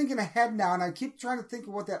keep thinking ahead now, and I keep trying to think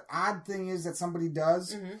of what that odd thing is that somebody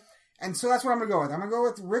does. Mm-hmm. And so that's what I'm going to go with. I'm going to go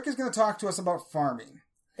with Rick is going to talk to us about farming.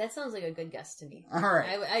 That sounds like a good guess to me. All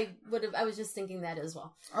right. I was just thinking that as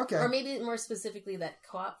well. Okay. Or maybe more specifically that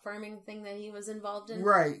co-op farming thing that he was involved in.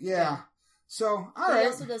 Right, yeah. So, all right. He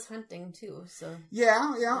also does hunting too, so.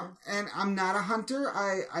 Yeah. And I'm not a hunter.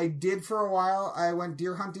 I did for a while. I went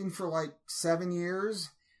deer hunting for like 7 years.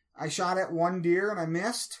 I shot at one deer and I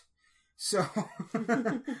missed. So,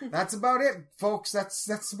 that's about it, folks.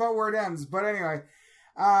 That's about where it ends. But anyway,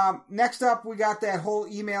 next up, we got that whole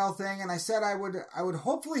email thing, and I said I would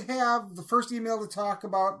hopefully have the first email to talk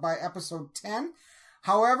about by episode 10.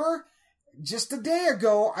 However, just a day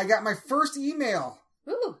ago, I got my first email.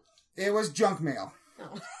 Ooh. It was junk mail.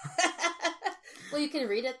 Oh. Well, you can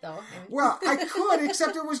read it though. Well, I could,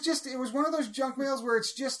 except it was one of those junk mails where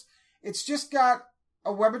it's just got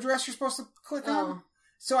a web address you're supposed to click on.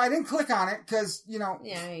 So I didn't click on it because,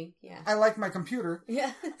 I like my computer.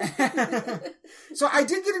 Yeah. So I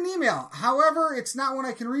did get an email. However, it's not one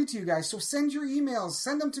I can read to you guys. So send your emails.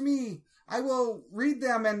 Send them to me. I will read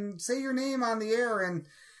them and say your name on the air, and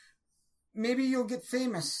maybe you'll get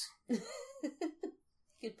famous. You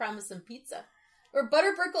could promise some pizza. Or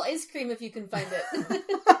Butterbrickle ice cream if you can find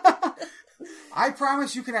it. I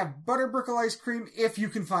promise you can have Butterbrickle ice cream if you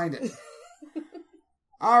can find it.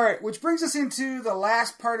 All right, which brings us into the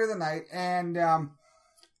last part of the night, and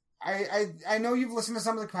I know you've listened to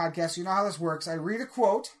some of the podcasts. You know how this works. I read a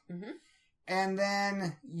quote, mm-hmm. and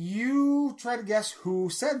then you try to guess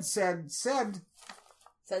who said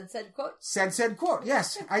quote. Said quote.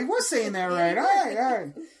 Yes, I was saying that right. All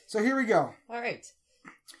right. So here we go. All right.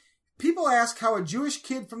 People ask how a Jewish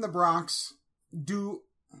kid from the Bronx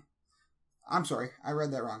I'm sorry, I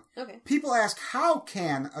read that wrong. Okay. People ask, how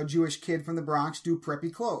can a Jewish kid from the Bronx do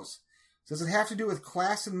preppy clothes? Does it have to do with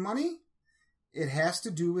class and money? It has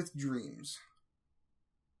to do with dreams.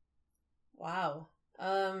 Wow.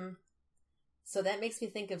 So that makes me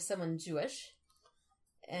think of someone Jewish.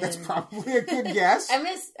 And that's probably a good guess. I'm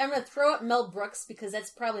gonna throw out Mel Brooks because that's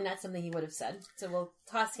probably not something he would have said. So we'll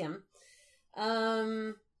toss him.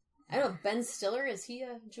 I don't know, Ben Stiller, is he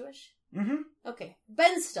Jewish? Mm-hmm. Okay.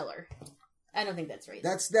 Ben Stiller. I don't think that's right.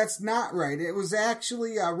 That's not right. It was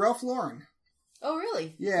actually Ralph Lauren. Oh,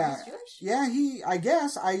 really? Yeah. He's Jewish? Yeah, I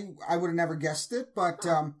guess. I would have never guessed it, but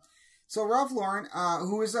so Ralph Lauren,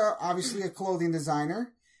 who is obviously a clothing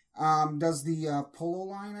designer, does the Polo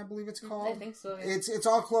line, I believe it's called. I think so. Yeah. It's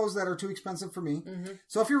all clothes that are too expensive for me. Mm-hmm.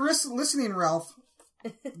 So if you're listening, Ralph,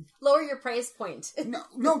 lower your price point.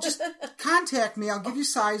 No, just contact me. I'll give you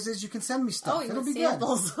sizes. You can send me stuff. It'll be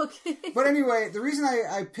samples. Good. Okay. But anyway, the reason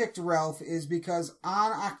I picked Ralph is because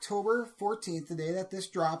on October 14th, the day that this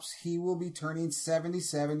drops, he will be turning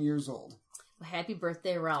 77 years old. Well, happy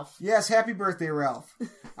birthday, Ralph. Yes, happy birthday, Ralph.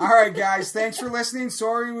 All right, guys. Thanks for listening.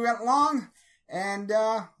 Sorry we went long. And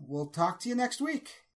we'll talk to you next week.